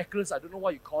or necklace, I don't know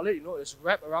what you call it, it's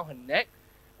wrapped around her neck.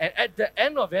 And at the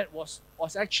end of it was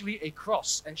actually a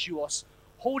cross. And she was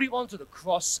holding on to the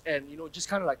cross and, just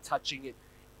kind of like touching it.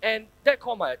 And that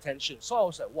caught my attention. So I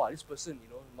was like, wow, this person,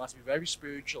 must be very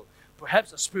spiritual.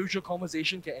 Perhaps a spiritual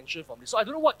conversation can ensure from this. So I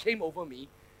don't know what came over me.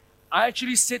 I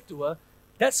actually said to her,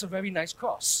 that's a very nice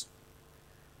cross.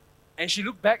 And she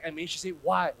looked back at me and she said,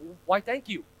 why thank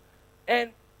you?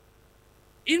 And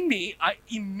in me, I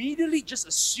immediately just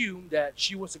assumed that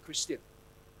she was a Christian,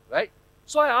 right?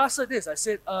 So I asked her this. I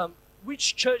said,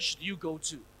 which church do you go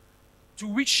to? To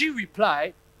which she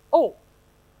replied, oh,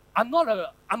 I'm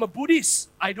a Buddhist.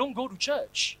 I don't go to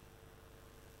church.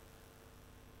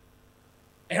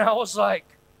 And I was like,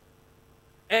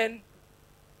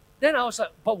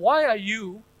 but why are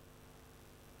you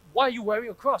wearing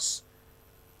a cross?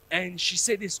 And she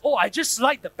said this, oh, I just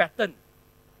like the pattern.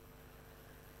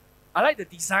 I like the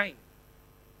design.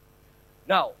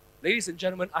 Now, ladies and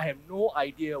gentlemen, I have no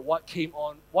idea what came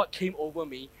over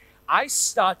me. I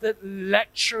started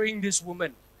lecturing this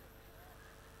woman.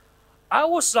 I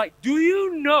was like, do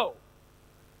you know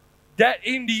that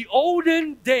in the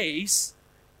olden days,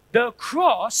 the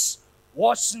cross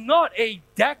was not a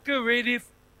decorative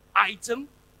item?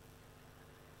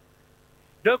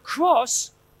 The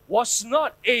cross was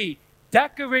not a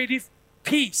decorative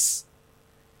piece.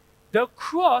 The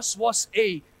cross was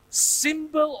a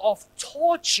symbol of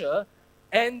torture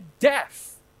and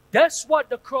death. That's what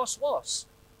the cross was.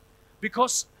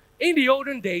 Because in the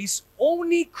olden days,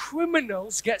 only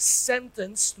criminals get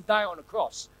sentenced to die on a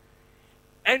cross.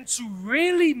 And to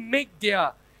really make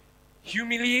their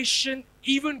humiliation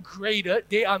even greater,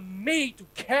 they are made to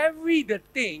carry the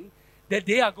thing that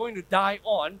they are going to die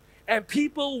on, and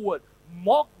people would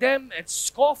mock them and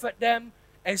scoff at them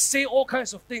and say all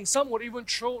kinds of things. Some would even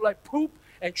throw like poop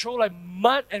and throw like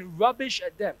mud and rubbish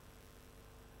at them.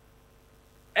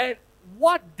 And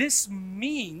what this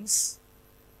means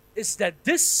is that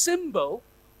this symbol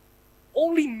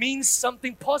only means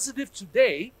something positive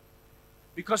today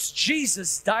because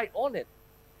Jesus died on it.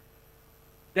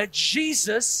 That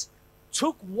Jesus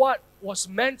took what was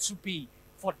meant to be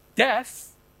for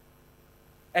death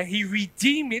and He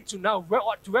redeemed it to now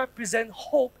to represent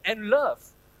hope and love.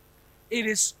 It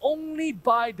is only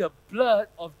by the blood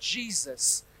of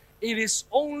Jesus. It is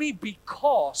only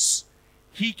because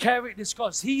He carried this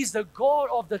cross. He is the God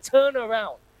of the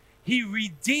turnaround. He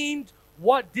redeemed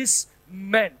what this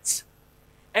meant.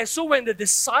 And so when the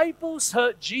disciples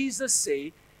heard Jesus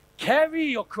say, carry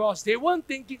your cross, they weren't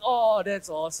thinking, oh, that's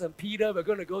awesome, Peter, we're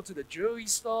going to go to the jewelry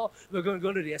store, we're going to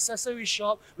go to the accessory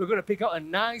shop, we're going to pick out a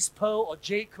nice pearl or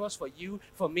jade cross for you,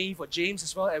 for me, for James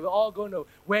as well, and we're all going to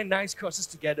wear nice crosses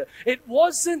together. It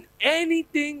wasn't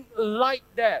anything like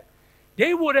that.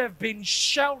 They would have been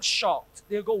shell-shocked.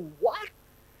 They'll go, what?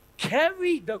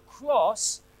 Carry the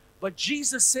cross? But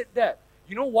Jesus said that.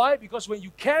 You know why? Because when you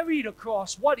carry the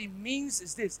cross, what it means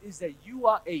is this, is that you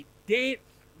are a dead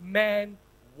man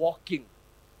walking.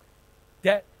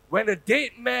 That when a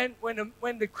dead man,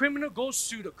 when the criminal goes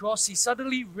to the cross, he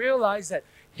suddenly realizes that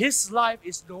his life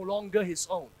is no longer his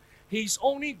own. He's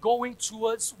only going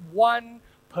towards one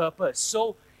purpose.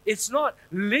 So it's not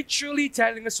literally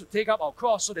telling us to take up our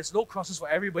cross, so there's no crosses for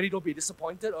everybody, don't be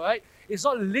disappointed, all right? It's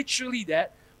not literally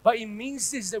that, but it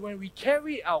means this, that when we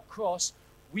carry our cross,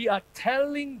 we are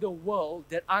telling the world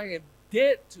that I am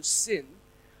dead to sin,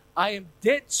 I am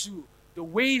dead to the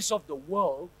ways of the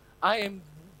world, I am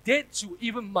dead to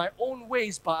even my own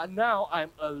ways, but now I'm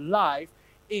alive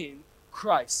in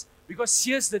Christ. Because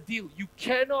here's the deal, you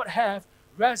cannot have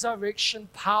resurrection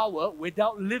power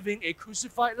without living a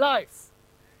crucified life.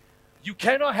 You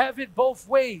cannot have it both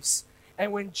ways.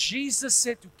 And when Jesus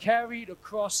said to carry the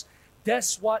cross,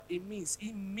 that's what it means.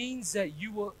 It means that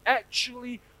you will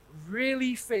actually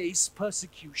really face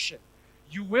persecution.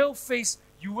 You will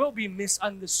be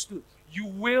misunderstood. You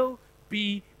will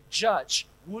be judged.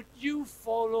 Would you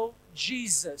follow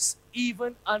Jesus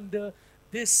even under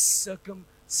these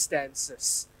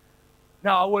circumstances.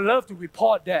 Now, I would love to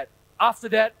report that after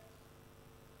that,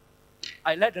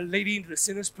 I led the lady into the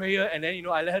sinner's prayer, and then,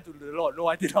 I led her to the Lord. No,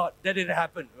 I did not. That didn't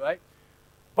happen, right?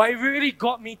 But it really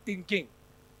got me thinking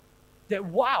that,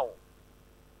 wow,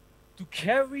 to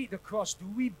carry the cross, do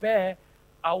we bear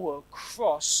our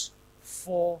cross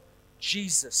for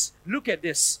Jesus? Look at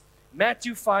this.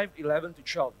 Matthew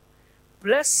 5:11-12.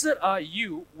 Blessed are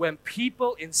you when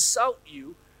people insult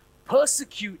you,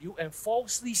 persecute you, and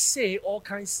falsely say all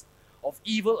kinds of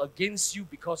evil against you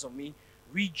because of me.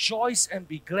 Rejoice and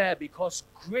be glad, because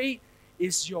great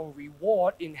is your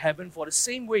reward in heaven, for the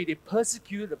same way they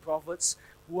persecuted the prophets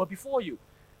who were before you.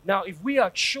 Now, if we are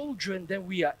children, then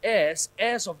we are heirs,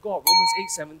 heirs of God.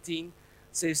 Romans 8:17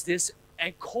 says this,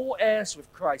 and co-heirs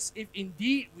with Christ, if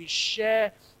indeed we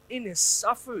share in his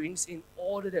sufferings, in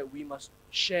order that we must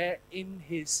share in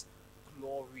his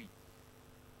glory.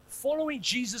 Following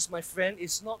Jesus, my friend,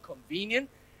 is not convenient.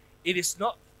 It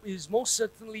is most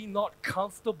certainly not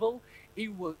comfortable.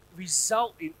 It will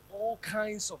result in all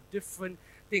kinds of different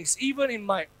things. Even in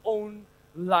my own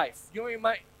life. In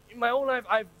my own life,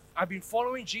 I've been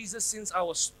following Jesus since I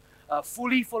was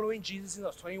fully following Jesus since I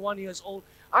was 21 years old.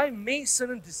 I made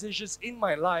certain decisions in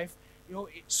my life,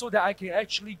 so that I can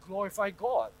actually glorify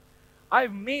God.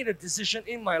 I've made a decision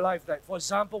in my life that, for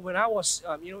example, when I was,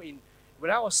 when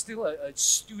I was still a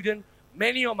student,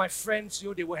 many of my friends,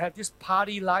 they would have this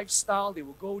party lifestyle. They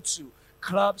would go to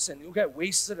clubs and they'll get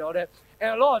wasted and all that.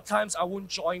 And a lot of times I won't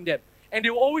join them. And they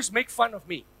will always make fun of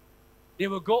me. They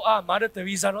will go, Mother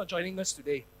Teresa not joining us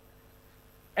today.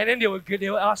 And then they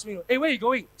will ask me, hey, where are you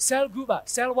going? Cell group,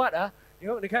 cell what? They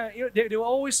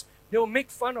will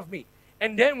make fun of me.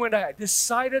 And then when I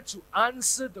decided to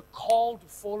answer the call to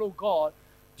follow God,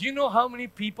 do you know how many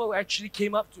people actually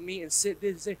came up to me and said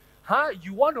this? They say,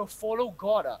 you want to follow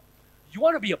God? You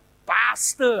want to be a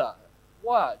pastor?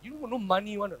 What? You don't want no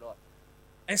money, want or not?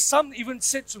 And some even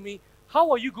said to me, how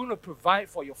are you going to provide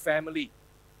for your family?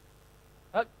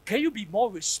 Can you be more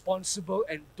responsible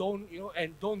and don't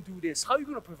do this? How are you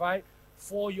going to provide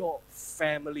for your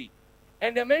family?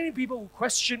 And there are many people who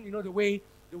question, the way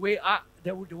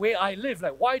I live.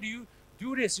 Like, why do you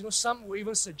do this? Some will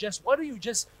even suggest, why don't you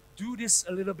just do this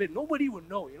a little bit? Nobody will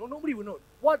know. Nobody will know.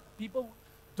 What people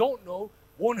don't know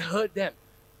won't hurt them.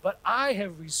 But I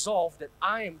have resolved that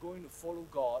I am going to follow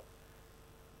God,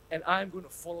 and I am going to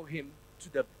follow him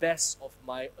to the best of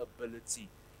my ability.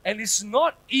 And it's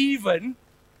not even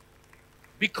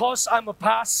because I'm a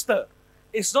pastor.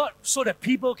 It's not so that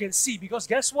people can see, because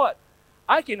guess what?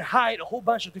 I can hide a whole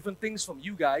bunch of different things from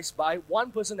you guys, but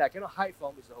one person that I cannot hide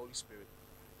from is the Holy Spirit.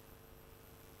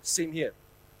 Same here.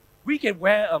 We can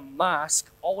wear a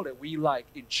mask all that we like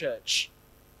in church,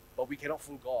 but we cannot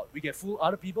fool God. We can fool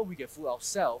other people, we can fool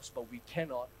ourselves, but we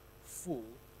cannot fool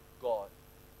God.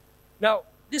 Now,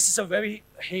 this is a very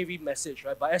heavy message,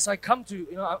 right? But as I come to,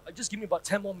 just give me about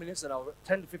 10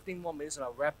 to 15 more minutes and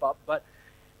I'll wrap up. But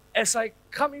as I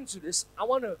come into this, I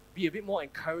want to be a bit more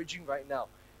encouraging right now.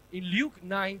 In Luke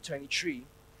 9:23,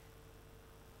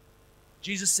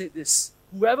 Jesus said this,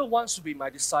 whoever wants to be my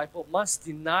disciple must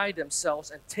deny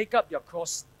themselves and take up their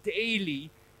cross daily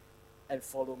and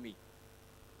follow me.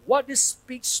 What this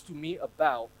speaks to me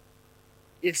about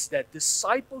is that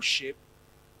discipleship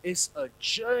is a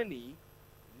journey,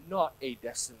 not a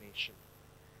destination.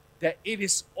 That it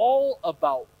is all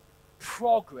about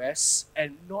progress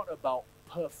and not about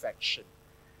perfection.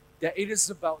 That it is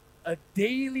about a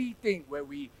daily thing where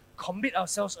we commit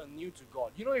ourselves anew to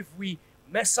God. If we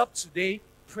mess up today,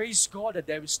 praise God that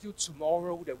there is still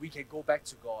tomorrow that we can go back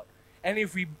to God. And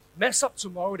if we mess up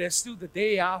tomorrow, there's still the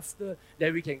day after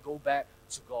that we can go back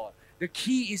to God. The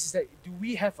key is that, do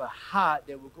we have a heart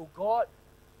that will go, God,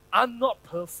 I'm not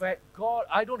perfect. God,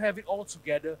 I don't have it all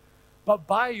together. But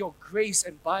by your grace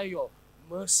and by your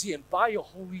mercy and by your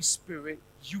Holy Spirit,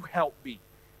 you help me.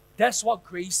 That's what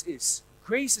grace is.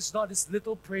 Grace is not this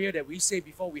little prayer that we say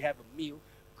before we have a meal.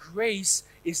 Grace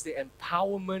is the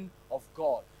empowerment of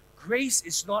God. Grace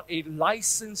is not a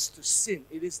license to sin.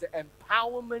 It is the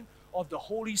empowerment of the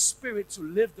Holy Spirit to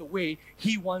live the way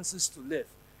He wants us to live.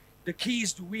 The key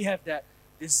is, do we have that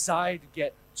desire to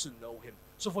get to know Him?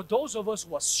 So for those of us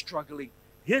who are struggling,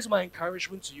 here's my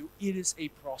encouragement to you. It is a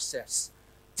process.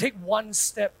 Take one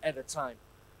step at a time.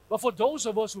 But for those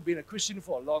of us who've been a Christian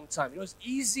for a long time, it's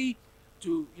easy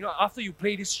to, after you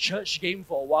play this church game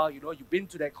for a while, you've been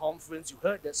to that conference, you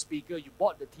heard that speaker, you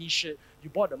bought the t-shirt, you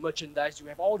bought the merchandise, you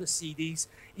have all the CDs.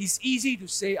 It's easy to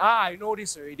say, I know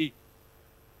this already.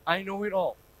 I know it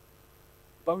all.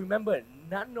 But remember,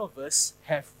 none of us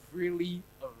have really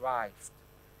arrived.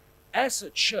 As a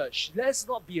church, let's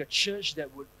not be a church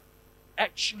that would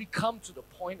actually come to the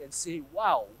point and say,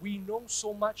 wow, we know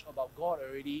so much about God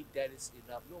already, that is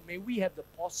enough. No, may we have the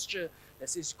posture that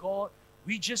says, God,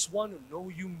 we just want to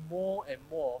know you more and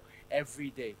more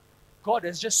every day. God,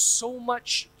 there's just so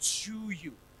much to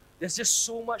you. There's just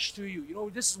so much to you. You know,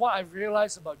 this is what I've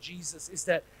realized about Jesus, is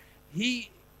that he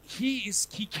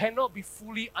cannot be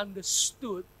fully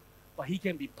understood, but he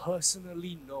can be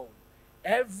personally known.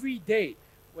 Every day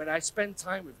when I spend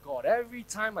time with God, every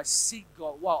time I seek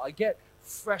God, wow, I get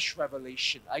fresh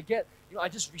revelation. I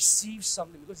just receive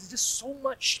something, because there's just so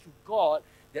much to God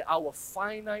that our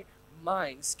finite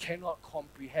minds cannot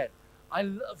comprehend. I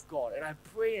love God, and I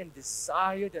pray and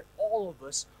desire that all of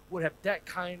us would have that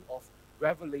kind of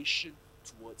revelation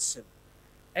towards Him.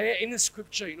 And in the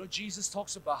scripture, Jesus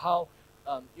talks about how,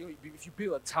 if you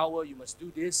build a tower, you must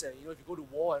do this, and if you go to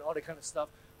war and all that kind of stuff.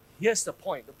 Here's the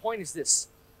point. The point is this: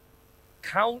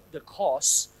 count the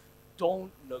cost,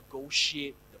 don't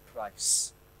negotiate the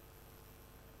price.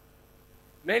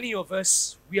 Many of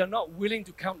us, we are not willing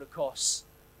to count the cost.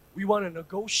 We want to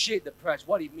negotiate the price.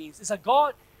 What it means, it's like,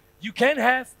 God, you can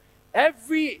have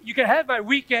my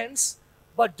weekends,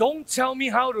 but don't tell me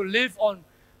how to live on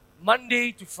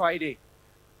Monday to Friday.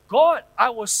 God, I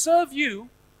will serve you,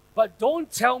 but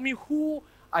don't tell me who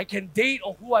I can date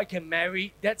or who I can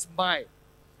marry. That's mine.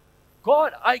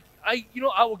 God, I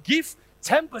will give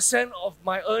 10% of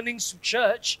my earnings to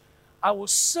church. I will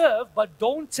serve, but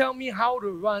don't tell me how to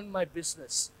run my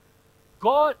business.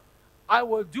 God, I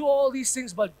will do all these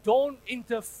things, but don't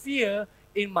interfere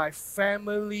in my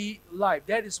family life.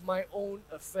 That is my own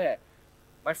affair.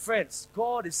 My friends,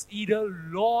 God is either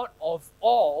Lord of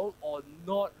all or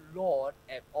not Lord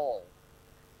at all.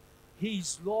 He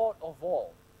is Lord of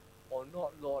all or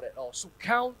not Lord at all. So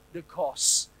count the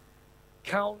cost.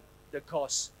 Count the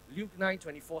cost. Luke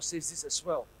 9:24 says this as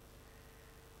well.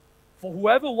 For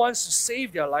whoever wants to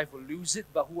save their life will lose it,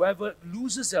 but whoever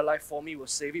loses their life for me will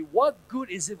save it. What good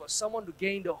is it for someone to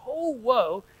gain the whole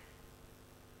world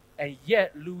and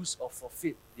yet lose or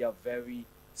forfeit their very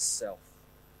self?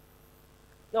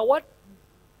 Now,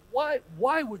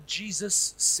 why would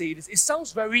Jesus say this? It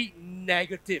sounds very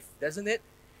negative, doesn't it?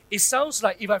 It sounds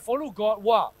like if I follow God,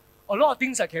 wow, a lot of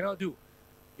things I cannot do.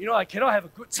 I cannot have a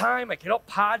good time. I cannot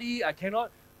party. I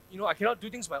cannot do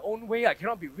things my own way. I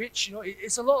cannot be rich.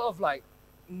 It's a lot of like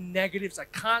negatives. I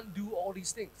can't do all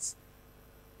these things.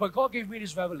 But God gave me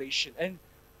this revelation. And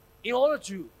in order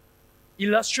to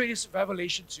illustrate this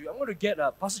revelation to you, I'm going to get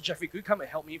Pastor Jeffrey. Could you come and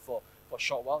help me for a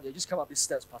short while? Yeah, just come up these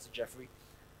steps, Pastor Jeffrey.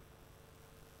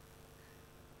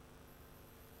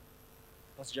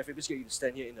 Pastor Jeffrey, please get you to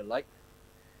stand here in the light.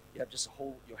 You have just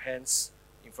hold your hands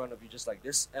in front of you just like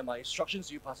this. And my instructions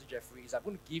to you, Pastor Jeffrey, is I'm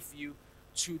going to give you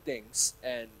two things,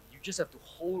 and you just have to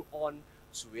hold on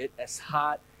to it as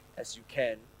hard as you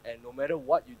can, and no matter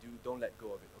what you do, don't let go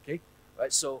of it, okay?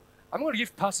 Right, so I'm going to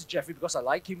give Pastor Jeffrey, because I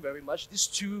like him very much, these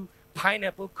two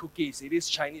pineapple cookies. It is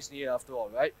Chinese New Year after all,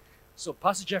 right? So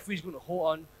Pastor Jeffrey is going to hold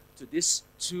on to these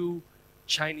two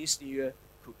Chinese New Year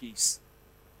cookies.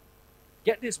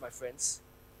 Get this, my friends.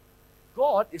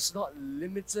 God is not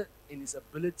limited in His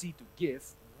ability to give.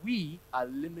 We are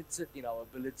limited in our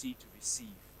ability to receive.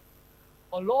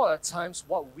 A lot of times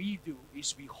what we do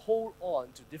is we hold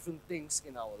on to different things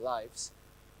in our lives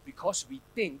because we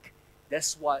think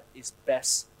that's what is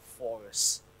best for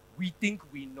us. We think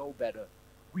we know better.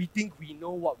 We think we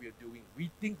know what we're doing. We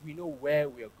think we know where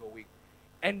we're going.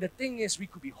 And the thing is, we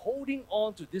could be holding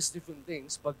on to these different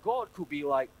things, but God could be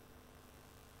like,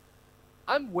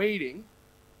 I'm waiting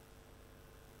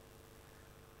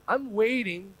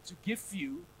to give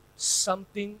you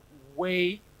something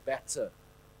way better.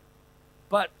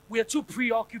 But we are too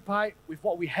preoccupied with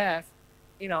what we have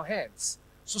in our hands.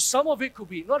 So some of it could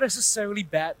be not necessarily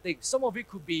bad things. Some of it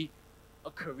could be a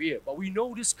career, but we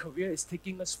know this career is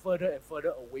taking us further and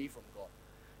further away from God.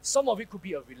 Some of it could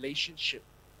be a relationship,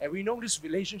 and we know this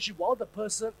relationship, while the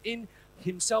person in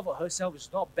himself or herself is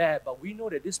not bad, but we know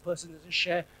that this person doesn't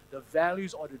share the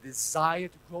values or the desire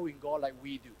to grow in God like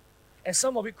we do. And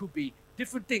some of it could be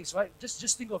different things, right?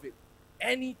 Just think of it.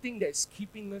 Anything that is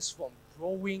keeping us from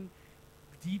growing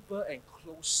deeper and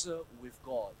closer with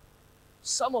God.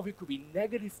 Some of it could be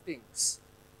negative things.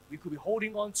 We could be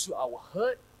holding on to our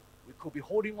hurt. We could be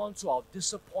holding on to our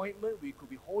disappointment. We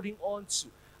could be holding on to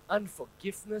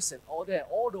unforgiveness and all that.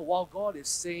 All the while God is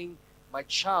saying, my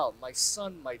child, my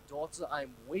son, my daughter,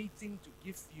 I'm waiting to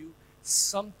give you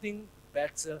something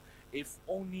better if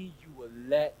only you will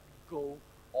let go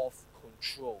of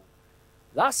control.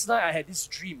 Last night I had this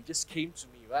dream. It just came to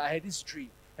me, right? I had this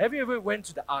dream. Have you ever went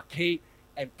to the arcade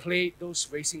and played those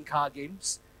racing car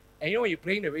games? And you know, when you're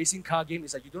playing the racing car game,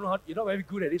 it's like you don't know how, you're not very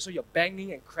good at it, so you're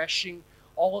banging and crashing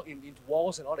all into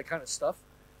walls and all that kind of stuff.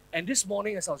 And this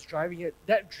morning, as I was driving it,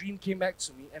 that dream came back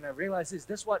to me, and I realized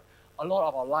that's what a lot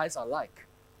of our lives are like.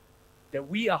 That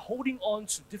we are holding on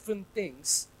to different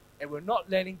things, and we're not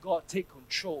letting God take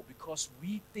control because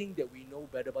we think that we know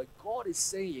better. But God is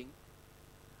saying,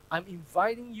 I'm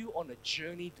inviting you on a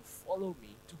journey to follow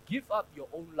me, to give up your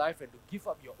own life and to give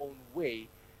up your own way.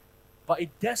 But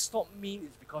it does not mean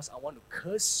it's because I want to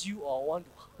curse you or I want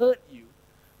to hurt you,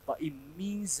 but it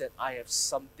means that I have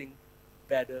something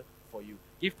better for you.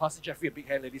 Give Pastor Jeffrey a big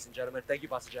hand, ladies and gentlemen. Thank you,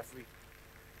 Pastor Jeffrey.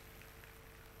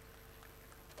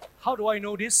 How do I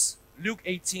know this? Luke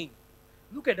 18.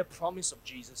 Look at the promise of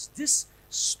Jesus. This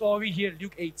story here,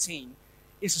 Luke 18,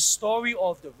 is a story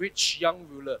of the rich young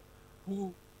ruler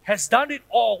who has done it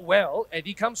all well, and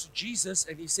he comes to Jesus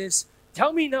and he says,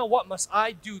 tell me now, what must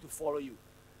I do to follow you?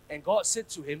 And God said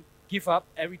to him, give up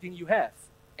everything you have.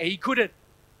 And he couldn't.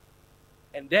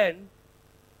 And then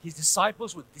his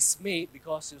disciples were dismayed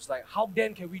because it was like, how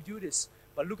then can we do this?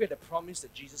 But look at the promise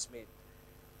that Jesus made.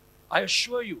 I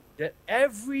assure you that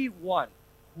everyone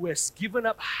who has given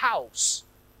up house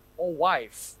or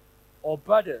wife or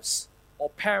brothers or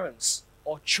parents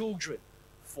or children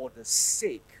for the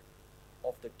sake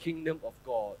of the kingdom of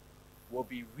God will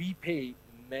be repaid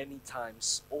many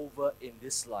times over in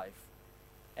this life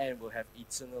and will have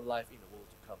eternal life in the world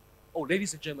to come. Oh,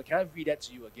 ladies and gentlemen, can I read that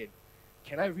to you again?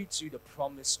 Can I read to you the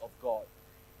promise of God?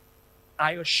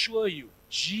 I assure you,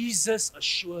 Jesus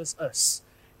assures us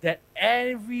that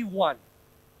everyone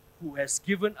who has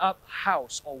given up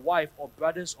house or wife or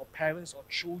brothers or parents or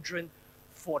children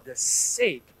for the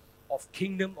sake of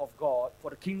kingdom of God,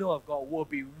 for the kingdom of God, will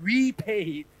be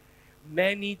repaid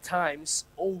many times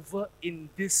over in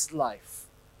this life.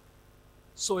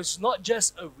 So it's not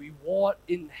just a reward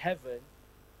in heaven.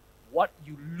 What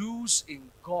you lose in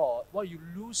God, you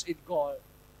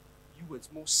will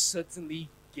most certainly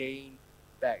gain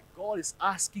back. God is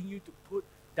asking you to put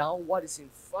down what is in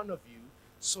front of you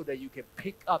so that you can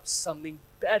pick up something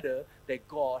better that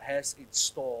God has in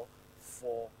store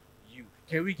for you.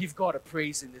 Can we give God a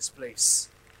praise in this place?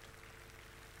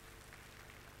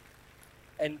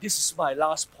 And this is my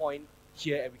last point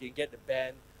here, and we can get the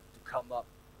band to come up.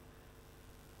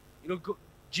 You know,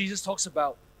 Jesus talks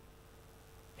about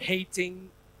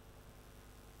hating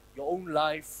your own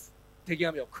life, taking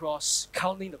up your cross,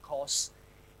 counting the cost,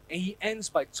 and he ends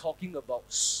by talking about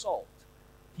salt.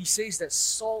 He says that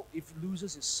salt, if it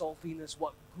loses its saltiness,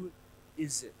 what good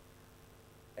is it?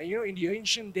 And you know, in the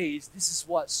ancient days, this is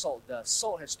what salt does.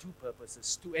 Salt has two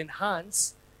purposes: to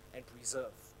enhance and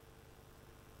preserve.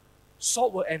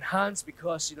 Salt will enhance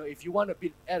because, you know, if you want to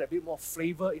add a bit more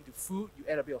flavor into food, you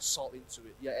add a bit of salt into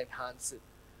it. You enhance it.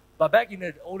 But back in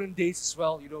the olden days as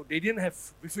well, you know, they didn't have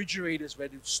refrigerators where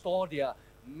they store their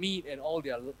meat and all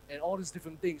these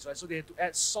different things, right? So they had to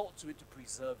add salt to it to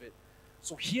preserve it.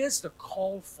 So here's the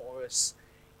call for us.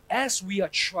 As we are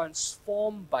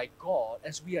transformed by God,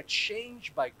 as we are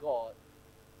changed by God,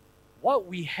 what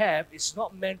we have is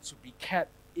not meant to be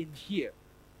kept in here.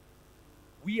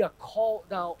 We are called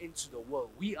now into the world.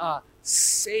 We are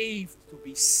saved to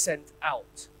be sent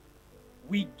out.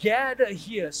 We gather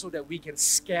here so that we can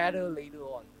scatter later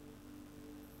on.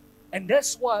 And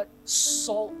that's what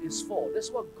salt is for. That's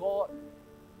what God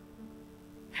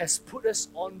has put us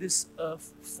on this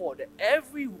earth for. That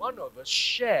every one of us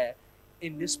share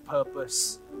in this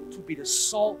purpose to be the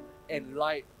salt and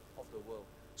light of the world.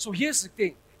 So here's the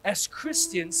thing. As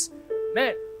Christians,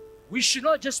 man, we should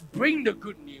not just bring the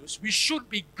good news. We should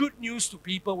be good news to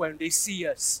people when they see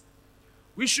us.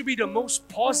 We should be the most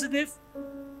positive,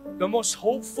 the most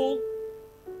hopeful,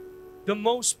 the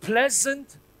most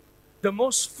pleasant, the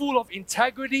most full of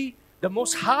integrity, the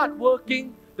most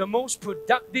hardworking, the most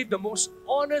productive, the most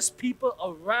honest people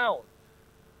around.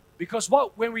 Because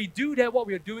when we do that, what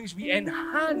we are doing is we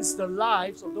enhance the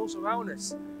lives of those around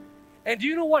us. And do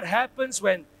you know what happens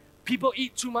when people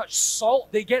eat too much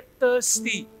salt? They get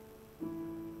thirsty.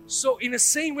 So in the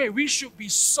same way, we should be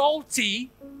salty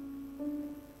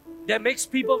that makes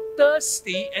people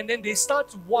thirsty, and then they start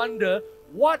to wonder,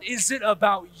 what is it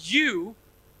about you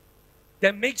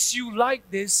that makes you like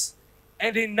this?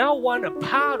 And they now want a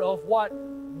part of what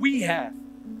we have.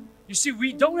 You see,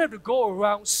 we don't have to go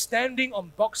around standing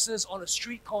on boxes on a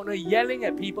street corner yelling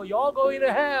at people, you're all going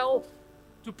to hell,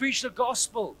 to preach the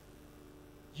gospel.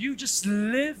 You just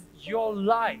live your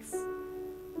life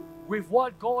with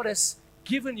what God has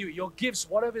given you, your gifts,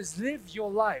 whatever it is. Live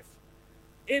your life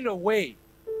in a way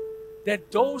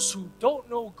that those who don't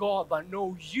know God but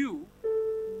know you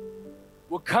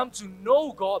will come to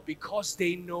know God because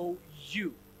they know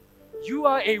you. You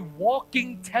are a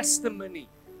walking testimony.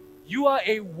 You are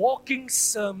a walking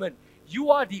sermon.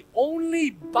 You are the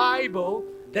only Bible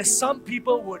that some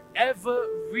people would ever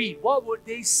read. What would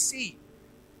they see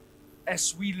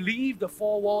as we leave the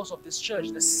four walls of this church,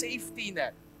 the safety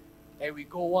net, and we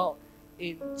go out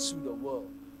into the world?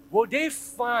 Will they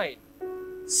find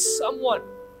someone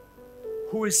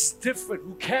who is different,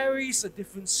 who carries a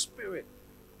different spirit,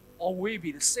 or will it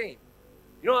be the same?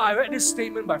 You know, I read this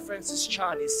statement by Francis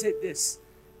Chan. He said this,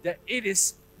 that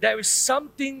there is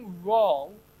something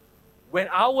wrong when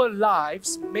our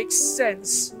lives make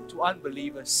sense to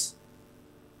unbelievers.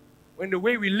 When the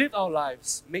way we live our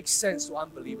lives makes sense to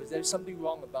unbelievers, there is something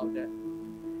wrong about that.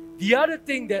 The other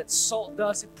thing that salt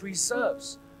does, it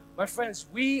preserves. My friends,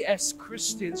 we as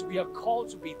Christians, we are called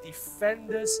to be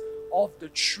defenders of the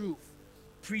truth.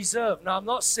 Preserve. Now, I'm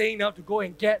not saying now to go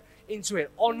and get into an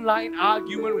online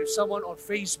argument with someone on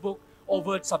Facebook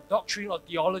over some doctrine or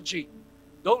theology.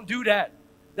 Don't do that.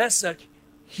 That's a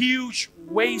huge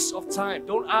waste of time.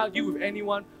 Don't argue with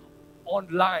anyone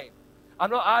online. I'm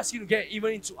not asking you to get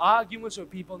even into arguments with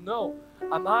people. No.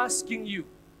 I'm asking you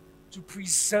to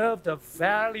preserve the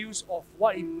values of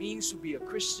what it means to be a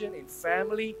Christian in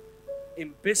family,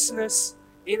 in business,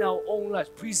 in our own lives.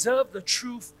 Preserve the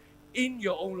truth in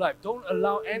your own life. Don't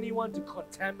allow anyone to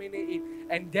contaminate it.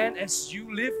 And then as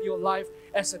you live your life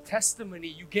as a testimony,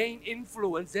 you gain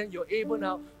influence, then you're able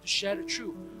now to share the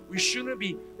truth. We shouldn't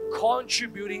be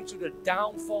contributing to the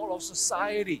downfall of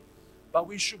society, but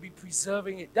we should be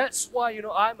preserving it. That's why,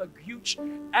 I'm a huge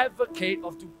advocate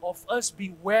of us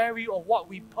being wary of what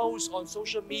we post on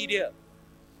social media.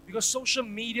 Because social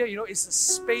media, is a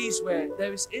space where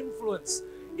there is influence.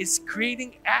 It's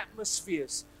creating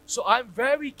atmospheres. So I'm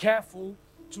very careful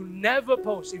to never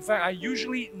post. In fact, I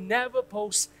usually never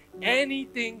post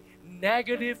anything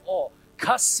negative or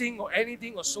cussing or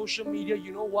anything on social media.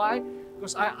 You know why?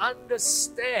 Because I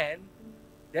understand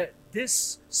that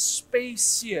this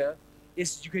space here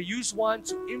is, you can use one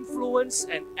to influence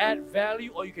and add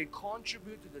value, or you can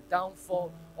contribute to the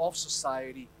downfall of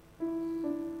society.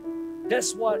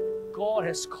 That's what God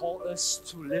has called us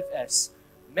to live as.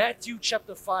 Matthew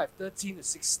chapter 5, 13 to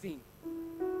 16.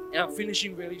 And I'm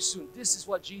finishing really soon. This is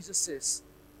what Jesus says.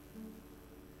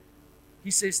 He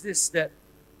says this, that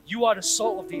you are the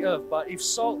salt of the earth, but if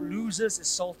salt loses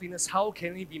its saltiness, how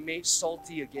can it be made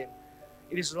salty again?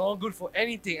 It is not good for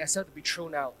anything except to be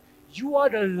thrown out. You are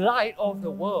the light of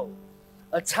the world.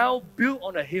 A town built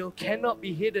on a hill cannot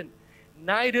be hidden.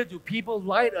 Neither do people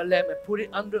light a lamp and put it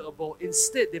under a bowl.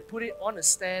 Instead, they put it on a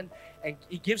stand and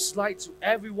it gives light to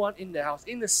everyone in the house.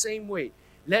 In the same way,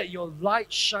 let your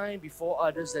light shine before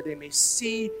others, that they may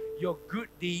see your good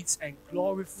deeds and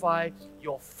glorify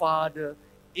your Father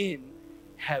in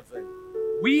heaven.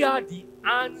 We are the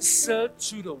answer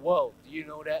to the world. Do you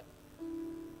know that?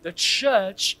 The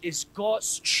church is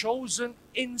God's chosen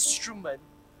instrument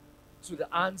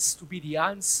to be the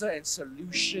answer and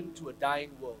solution to a dying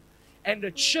world. And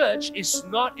the church is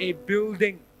not a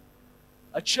building.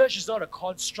 A church is not a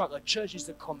construct. A church is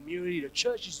the community. The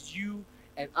church is you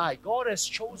and I. God has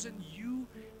chosen you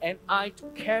and I to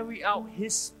carry out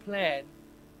His plan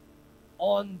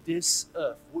on this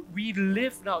earth. We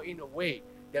live now in a way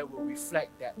that will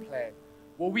reflect that plan.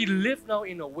 Will we live now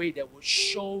in a way that will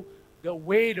show the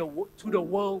way to the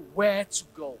world where to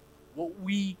go? Will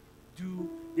we do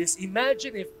this?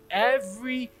 Imagine if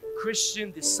every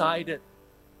Christian decided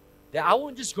that I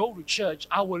won't just go to church,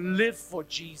 I will live for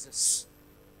Jesus.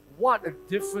 What a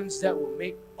difference that will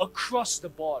make across the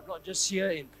board, not just here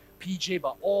in PJ,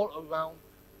 but all around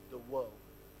the world.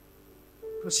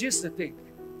 Because here's the thing,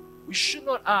 we should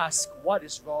not ask what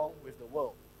is wrong with the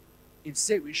world.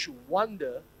 Instead, we should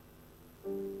wonder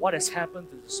what has happened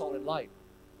to the salt and light.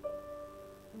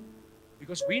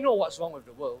 Because we know what's wrong with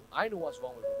the world. I know what's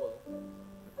wrong with the world.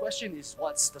 The question is,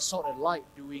 what's the salt and light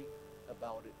doing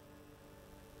about it?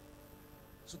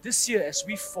 So this year, as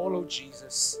we follow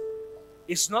Jesus,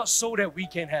 it's not so that we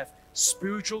can have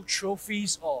spiritual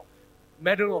trophies or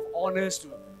medal of honors to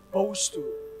boast to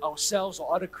ourselves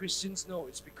or other Christians. No,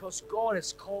 it's because God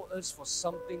has called us for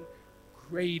something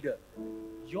greater.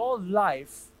 Your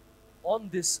life on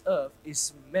this earth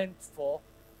is meant for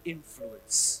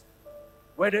influence.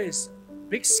 Whether it's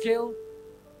big scale,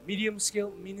 medium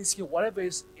scale, mini scale, whatever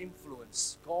is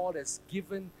influence, God has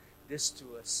given this to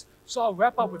us. So I'll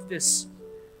wrap up with this.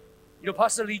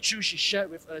 Pastor Lee Chu, she shared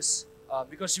with us,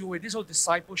 because with this whole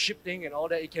discipleship thing and all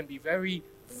that, it can be very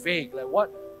vague. Like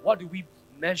what do we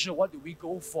measure? What do we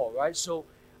go for, right? So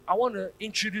I want to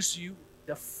introduce to you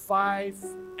the 5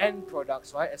 end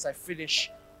products, right? As I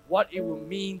finish, what it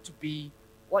means to be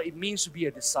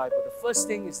a disciple. The first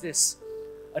thing is this: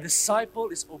 A disciple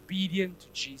is obedient to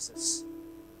Jesus.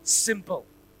 Simple.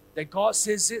 That God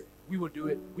says it, we will do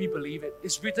it. We believe it.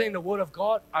 It's written in the Word of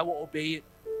God, I will obey it.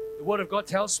 The Word of God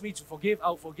tells me to forgive,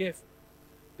 I'll forgive.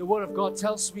 The Word of God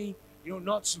tells me,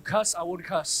 not to cuss, I won't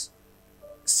cuss.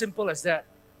 Simple as that.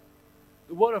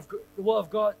 The Word of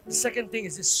God. The second thing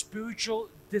is the spiritual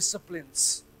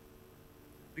disciplines.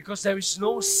 Because there is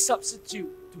no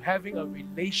substitute to having a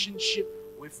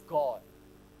relationship with God.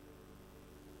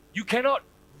 You cannot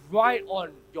ride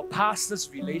on your pastor's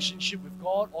relationship with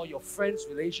God, or your friend's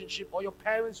relationship, or your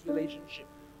parents' relationship.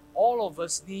 All of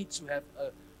us need to have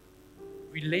a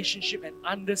relationship and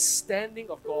understanding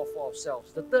of God for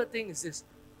ourselves. The third thing is this: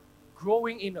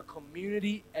 growing in a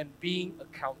community and being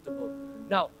accountable.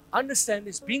 Now, understand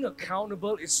this: being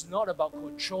accountable is not about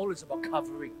control, it's about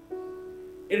covering.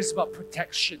 It is about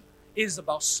protection. It is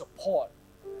about support.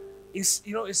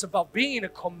 It's about being in a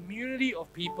community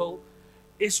of people.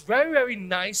 It's very, very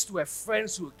nice to have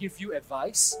friends who will give you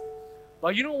advice.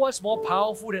 But you know what's more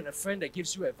powerful than a friend that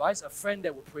gives you advice? A friend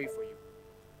that will pray for you.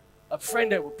 A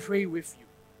friend that will pray with you.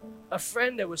 A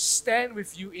friend that will stand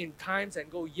with you in times and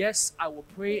go, yes, I will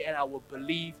pray and I will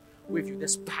believe with you.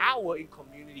 There's power in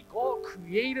community. God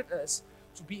created us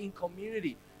to be in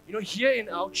community. Here in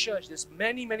our church, there's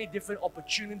many, many different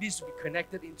opportunities to be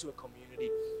connected into a community.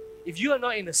 If you are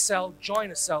not in a cell, join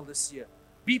a cell this year.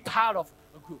 Be part of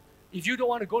a group. If you don't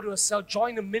want to go to a cell,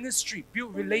 join a ministry.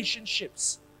 Build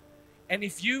relationships. And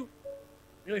if you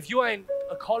are in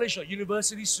a college or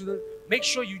university student, make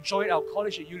sure you join our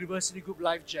college or university group,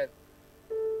 Life Gen.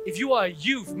 If you are a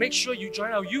youth, make sure you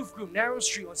join our youth group, Narrow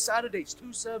Street, on Saturdays,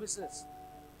 2 services.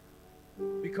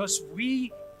 Because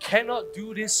we cannot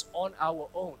do this on our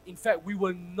own. In fact, we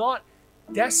were not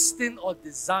destined or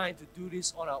designed to do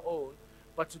this on our own,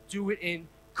 but to do it in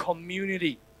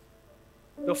community.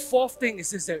 The fourth thing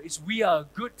is this: we are a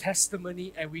good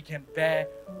testimony and we can bear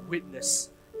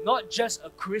witness. Not just a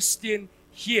Christian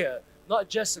here, not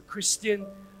just a Christian,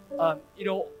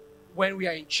 when we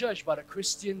are in church, but a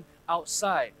Christian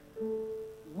outside.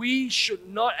 We should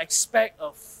not expect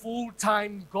a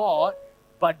full-time God,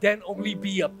 but then only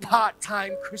be a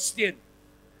part-time Christian.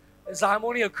 It's like, I'm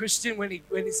only a Christian when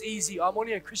it's easy. I'm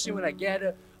only a Christian when I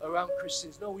gather around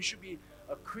Christians. No, we should be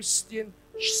a Christian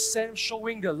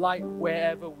showing the light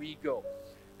wherever we go.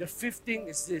 The fifth thing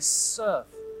is this: serve.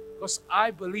 Because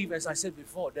I believe, as I said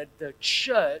before, that the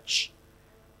church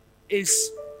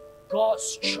is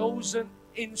God's chosen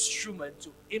instrument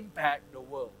to impact the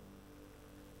world.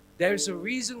 There is a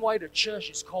reason why the church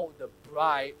is called the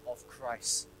bride of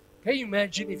Christ. Can you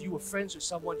imagine if you were friends with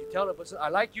someone, you tell the person, I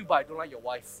like you, but I don't like your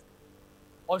wife.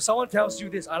 Or if someone tells you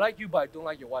this, I like you, but I don't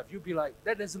like your wife. You'll be like,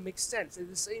 that doesn't make sense. In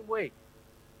the same way,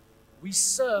 we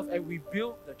serve and we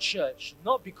build the church,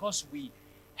 not because we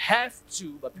have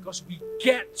to, but because we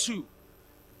get to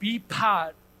be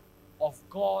part of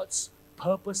God's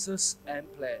purposes and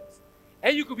plans.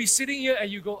 And you could be sitting here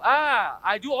and you go,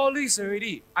 I do all this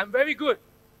already. I'm very good.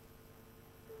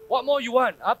 What more you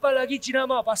want? Apa lagi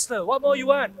Cinama, Pastor? What more you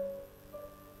want?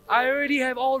 I already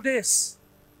have all this.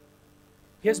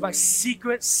 Here's my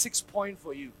secret 6-point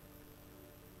for you.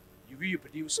 You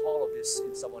reproduce all of this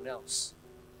in someone else.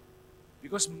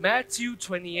 Because Matthew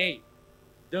 28,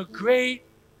 the great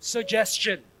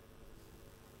suggestion.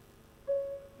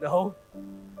 No,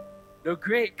 the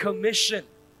great commission.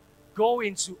 Go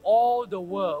into all the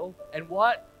world and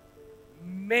what?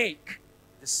 Make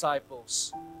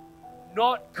disciples.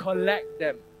 Not collect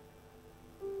them.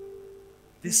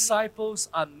 Disciples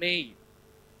are made.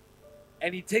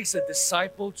 And it takes a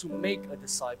disciple to make a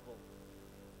disciple.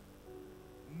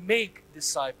 Make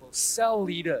disciples. Cell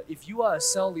leader. If you are a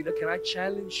cell leader, can I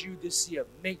challenge you this year?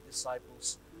 Make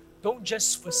disciples. Don't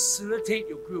just facilitate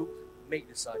your group. Make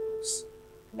disciples.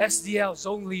 SDL,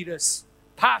 zone leaders,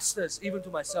 pastors, even to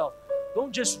myself.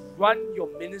 Don't just run your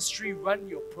ministry, run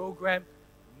your program.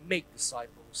 Make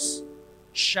disciples.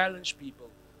 Challenge people.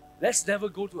 Let's never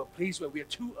go to a place where we are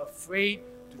too afraid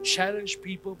to challenge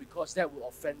people because that will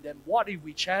offend them. What if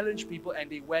we challenge people and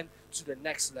they went to the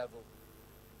next level?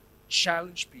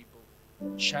 Challenge people.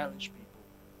 Challenge people.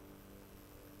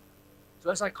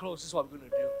 So as I close, this is what we're going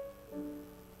to do.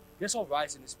 Let's all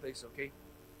rise in this place, okay?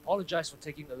 Apologize for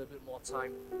taking a little bit more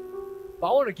time. But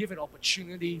I want to give an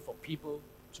opportunity for people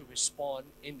to respond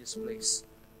in this place.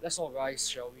 Let's all rise,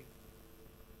 shall we?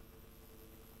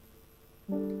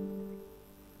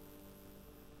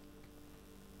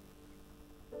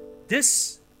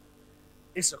 This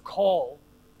is a call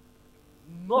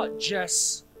not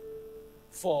just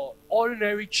for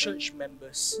ordinary church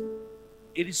members.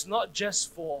 It is not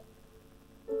just for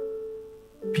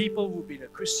people who've been a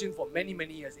Christian for many,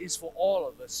 many years. It's for all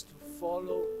of us to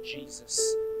follow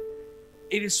Jesus.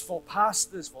 It is for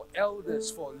pastors, for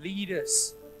elders, for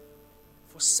leaders,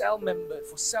 for cell members,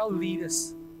 for cell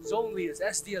leaders, zone leaders,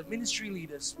 SDL, ministry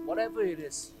leaders, whatever it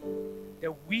is,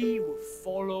 that we will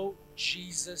follow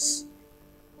Jesus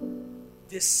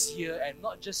this year, and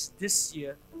not just this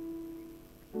year,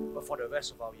 but for the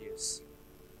rest of our years.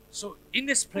 So in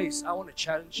this place, I want to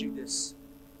challenge you this.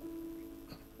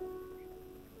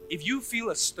 If you feel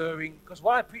a stirring, because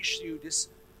what I preached to you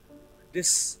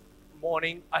this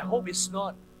morning, I hope it's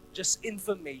not just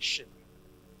information.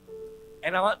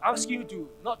 And I'm asking you to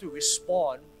not to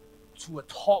respond to a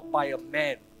talk by a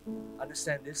man.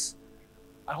 Understand this?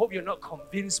 I hope you're not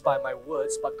convinced by my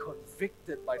words, but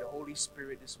convicted by the Holy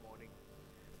Spirit this morning.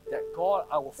 That God,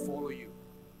 I will follow you.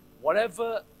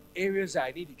 Whatever areas that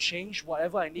I need to change,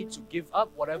 whatever I need to give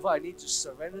up, whatever I need to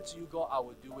surrender to you, God, I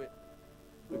will do it.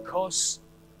 Because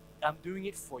I'm doing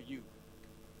it for you.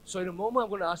 So in a moment, I'm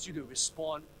going to ask you to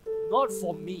respond, not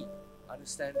for me.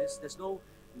 Understand this?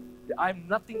 I have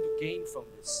nothing to gain from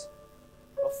this.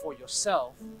 But for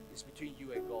yourself, it's between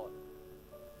you and God.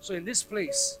 So in this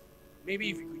place, maybe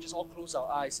if we could just all close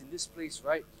our eyes in this place,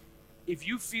 right? If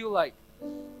you feel like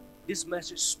this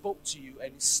message spoke to you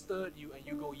and it stirred you and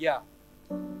you go, yeah,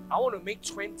 I want to make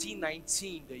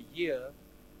 2019 the year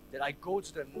that I go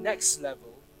to the next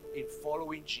level in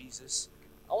following Jesus.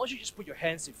 I want you to just put your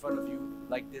hands in front of you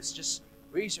like this. Just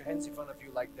raise your hands in front of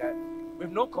you like that, with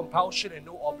no compulsion and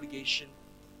no obligation.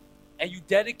 And you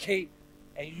dedicate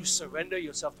and you surrender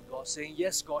yourself to God, saying,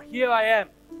 yes, God, here I am.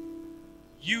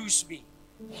 Use me.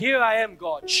 Here I am,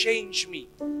 God. Change me.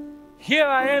 Here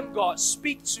I am, God.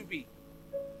 Speak to me.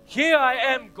 Here I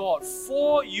am, God,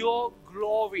 for your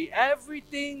glory.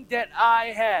 Everything that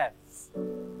I have,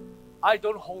 I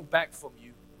don't hold back from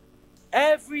you.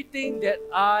 Everything that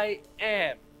I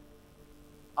am,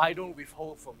 I don't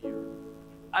withhold from you.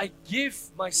 I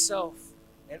give myself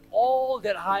and all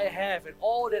that I have and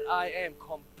all that I am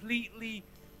completely,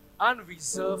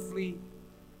 unreservedly,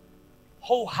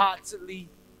 wholeheartedly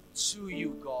to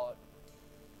you, God.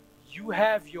 You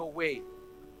have your way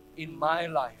in my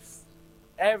life,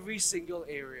 every single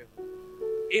area,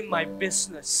 in my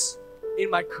business, in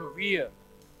my career,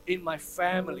 in my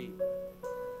family,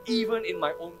 even in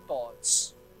my own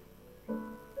thoughts.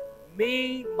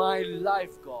 May my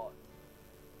life, God,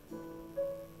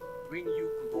 bring you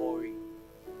glory.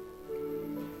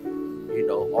 You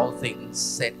know, all things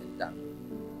said and done,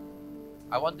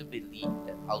 I want to believe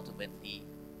that ultimately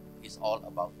it's all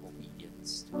about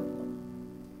obedience to the Lord.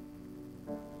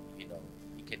 You know,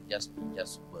 it can just be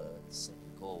just words and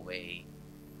go away,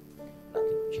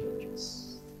 nothing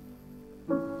changes.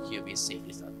 Here we say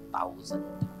this 1,000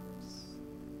 times.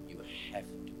 You have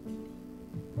to believe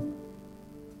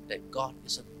that God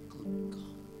is a good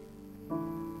God.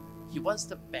 He wants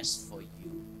the best for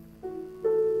you,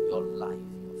 your life,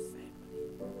 your family.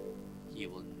 He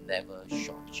will never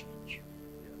shortchange you.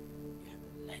 You have to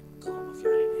let go of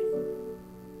your hand.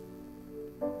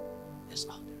 That's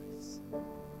all there is.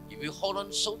 If you hold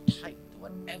on so tight to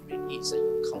whatever it is that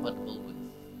you're comfortable with,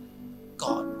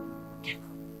 God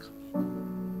cannot come in.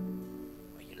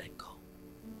 But you let go.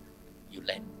 You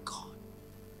let God.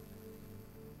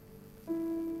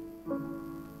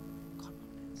 God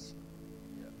will bless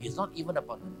you. It's not even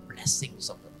about the blessings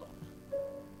of the Lord.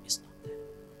 It's not that.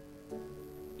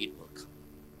 It will come.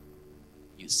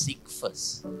 You seek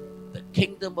first the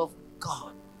kingdom of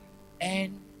God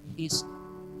and His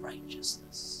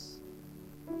righteousness.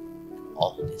 And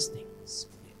all these things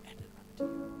will be added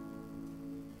unto you.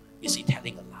 Is He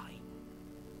telling a lie?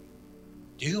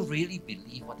 Do you really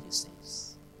believe what He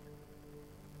says?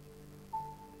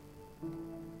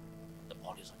 The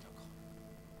ball is on your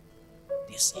court.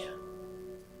 This year,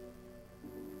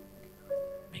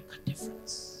 make a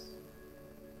difference.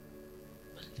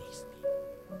 Believe me.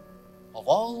 Of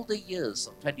all the years,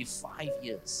 of 25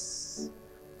 years,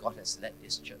 God has led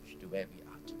this church to where we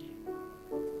are today.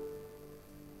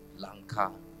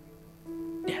 Lanka,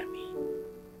 Demi,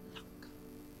 Lanka.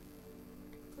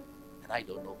 And I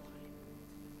don't know why.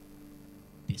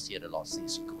 This year the Lord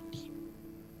says, go deep.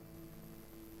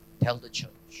 Tell the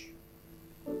church,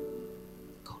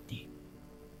 go deep.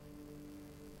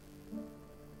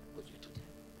 Would you do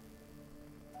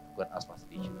that? Go and ask Pastor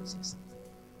Lee to say something.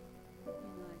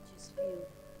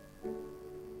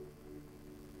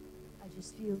 I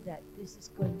just feel that this is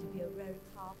going to be a very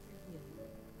powerful year.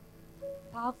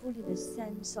 Powerful in the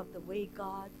sense of the way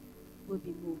God will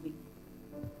be moving.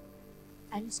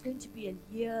 And it's going to be a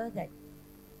year that,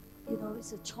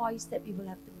 it's a choice that we will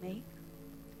have to make.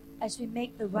 As we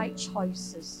make the right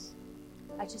choices,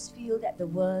 I just feel that the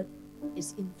word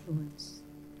is influence.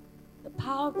 The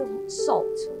power of the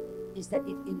salt is that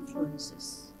it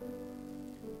influences.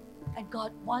 And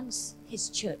God wants His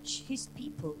church, His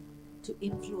people, to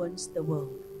influence the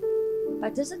world.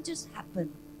 But it doesn't just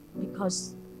happen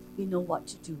because we know what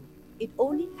to do. It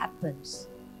only happens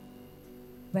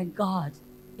when God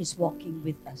is walking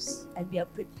with us and we are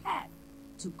prepared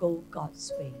to go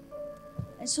God's way.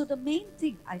 And so the main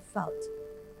thing I felt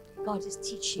God is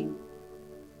teaching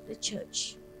the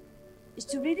church is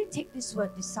to really take this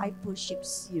word discipleship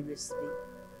seriously.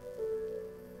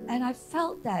 And I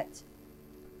felt that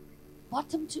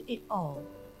bottom to it all,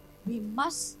 we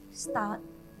must start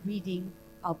reading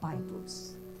our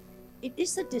Bibles. It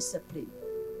is a discipline.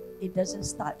 It doesn't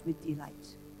start with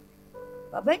delight.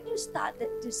 But when you start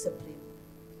that discipline,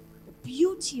 the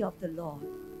beauty of the Lord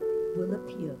will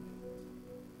appear.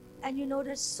 And you know,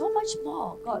 there's so much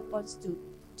more God wants to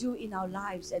do in our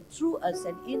lives and through us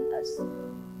and in us.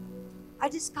 I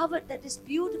discovered that this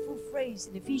beautiful phrase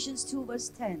in Ephesians 2 verse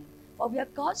 10, for we are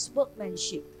God's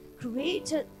workmanship,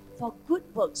 created for good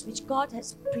works which God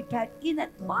has prepared in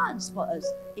advance for us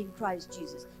in Christ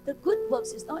Jesus. The good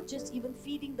works is not just even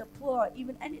feeding the poor or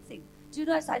even anything. Do you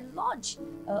know, as I launched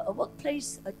a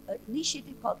workplace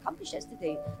initiative called Accomplish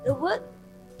yesterday, the word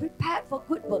prepared for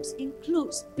good works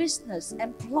includes business,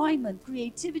 employment,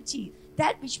 creativity,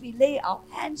 that which we lay our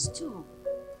hands to.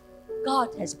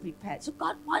 God has prepared. So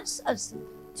God wants us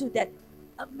to that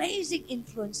amazing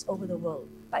influence over the world.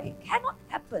 But it cannot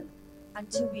happen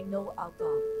until we know our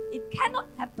God. It cannot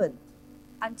happen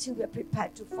until we are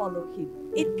prepared to follow Him.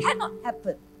 It cannot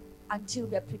happen until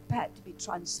we are prepared to be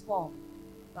transformed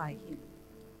by Him.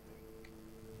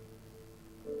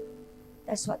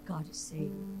 That's what God is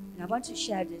saying. And I want to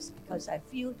share this because I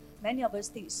feel many of us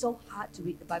think it's so hard to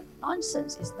read the Bible.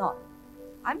 Nonsense, it's not.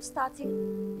 I'm starting,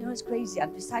 you know, it's crazy.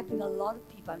 I'm discipling a lot of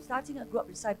people. I'm starting a group of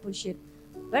discipleship.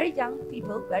 Very young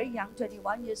people, very young,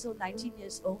 21 years old, 19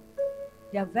 years old.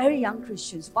 They are very young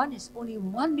Christians. One is only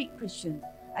 1 week Christian.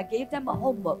 I gave them a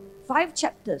homework, 5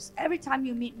 chapters. Every time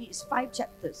you meet me, it's 5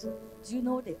 chapters. Do you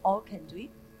know they all can do it?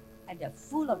 And they're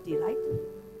full of delight.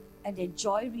 And they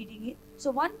enjoy reading it.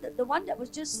 So the one that was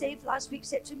just saved last week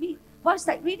said to me, well, it's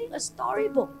like reading a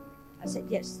storybook. I said,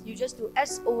 yes, you just do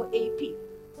SOAP.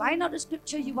 Find out the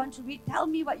scripture you want to read. Tell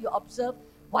me what you observed,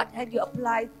 what have you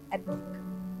applied, and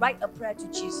write a prayer to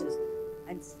Jesus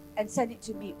and send it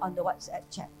to me on the WhatsApp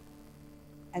chat.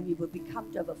 And we will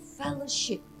become to have a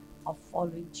fellowship of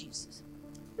following Jesus.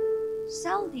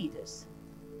 Cell leaders,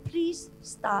 please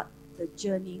start the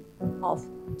journey of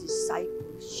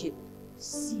discipleship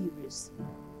seriously.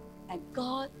 And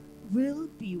God will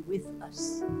be with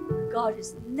us. God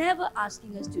is never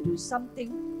asking us to do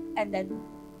something and then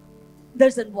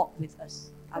doesn't walk with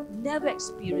us. I've never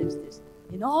experienced this.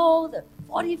 In all the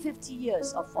 40, 50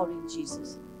 years of following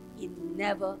Jesus, He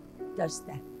never does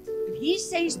that. If He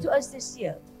says to us this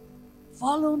year,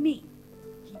 follow me,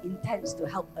 He intends to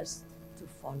help us to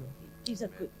follow Him. He's a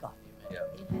good God. Yeah.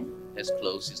 Amen. Let's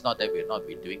close. It's not that we've not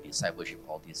been doing discipleship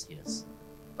all these years,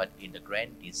 but in the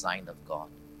grand design of God,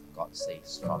 God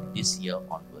says from this year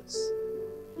onwards,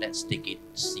 let's take it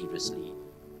seriously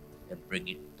and bring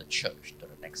it the church to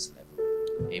the next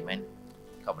level. Amen.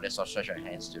 Come on, let's all stretch our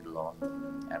hands to the Lord.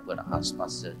 And I'm going to ask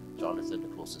Pastor Jonathan to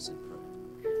close us in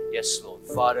prayer. Yes, Lord.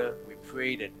 Father, we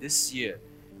pray that this year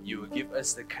you will give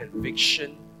us the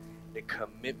conviction, the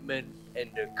commitment, and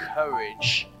the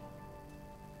courage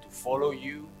to follow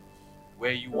you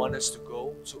where you want us to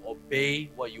go, to obey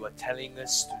what you are telling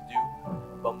us to do,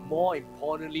 but more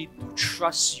importantly, to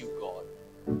trust you, God,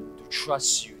 to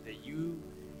trust you, that you,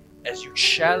 as you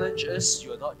challenge us,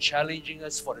 you are not challenging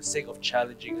us for the sake of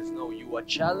challenging us. No, you are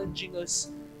challenging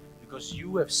us because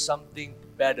you have something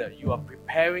better. You are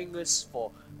preparing us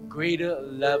for greater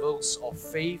levels of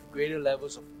faith, greater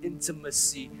levels of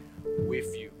intimacy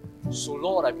with you. So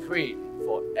Lord, I pray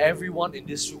for everyone in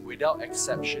this room without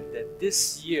exception that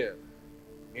this year,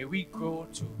 may we grow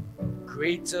to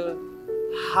greater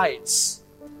heights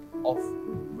of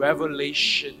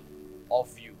revelation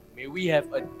of you. May we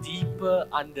have a deeper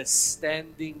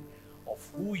understanding of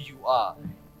who you are.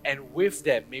 And with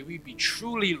that, may we be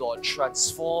truly, Lord,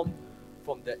 transformed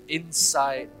from the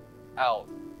inside out.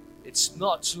 It's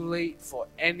not too late for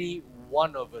any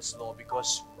one of us, Lord,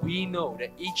 because we know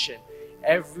that each and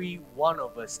every one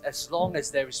of us, as long as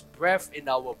there is breath in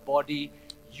our body,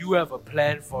 you have a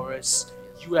plan for us.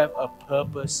 You have a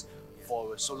purpose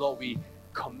for us. So Lord, we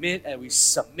commit and we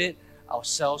submit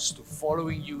ourselves to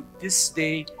following you this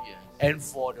day and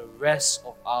for the rest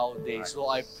of our days.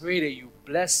 Lord, I pray that you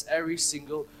bless every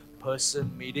single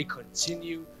person. May they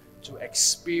continue to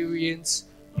experience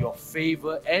your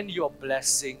favor and your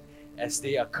blessing as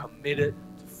they are committed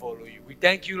to follow you. We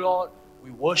thank you, Lord.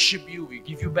 We worship you. We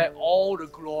give you back all the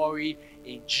glory.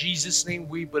 In Jesus' name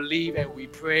we believe and we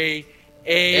pray.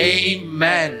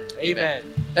 Amen.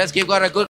 Amen. Let's give God a good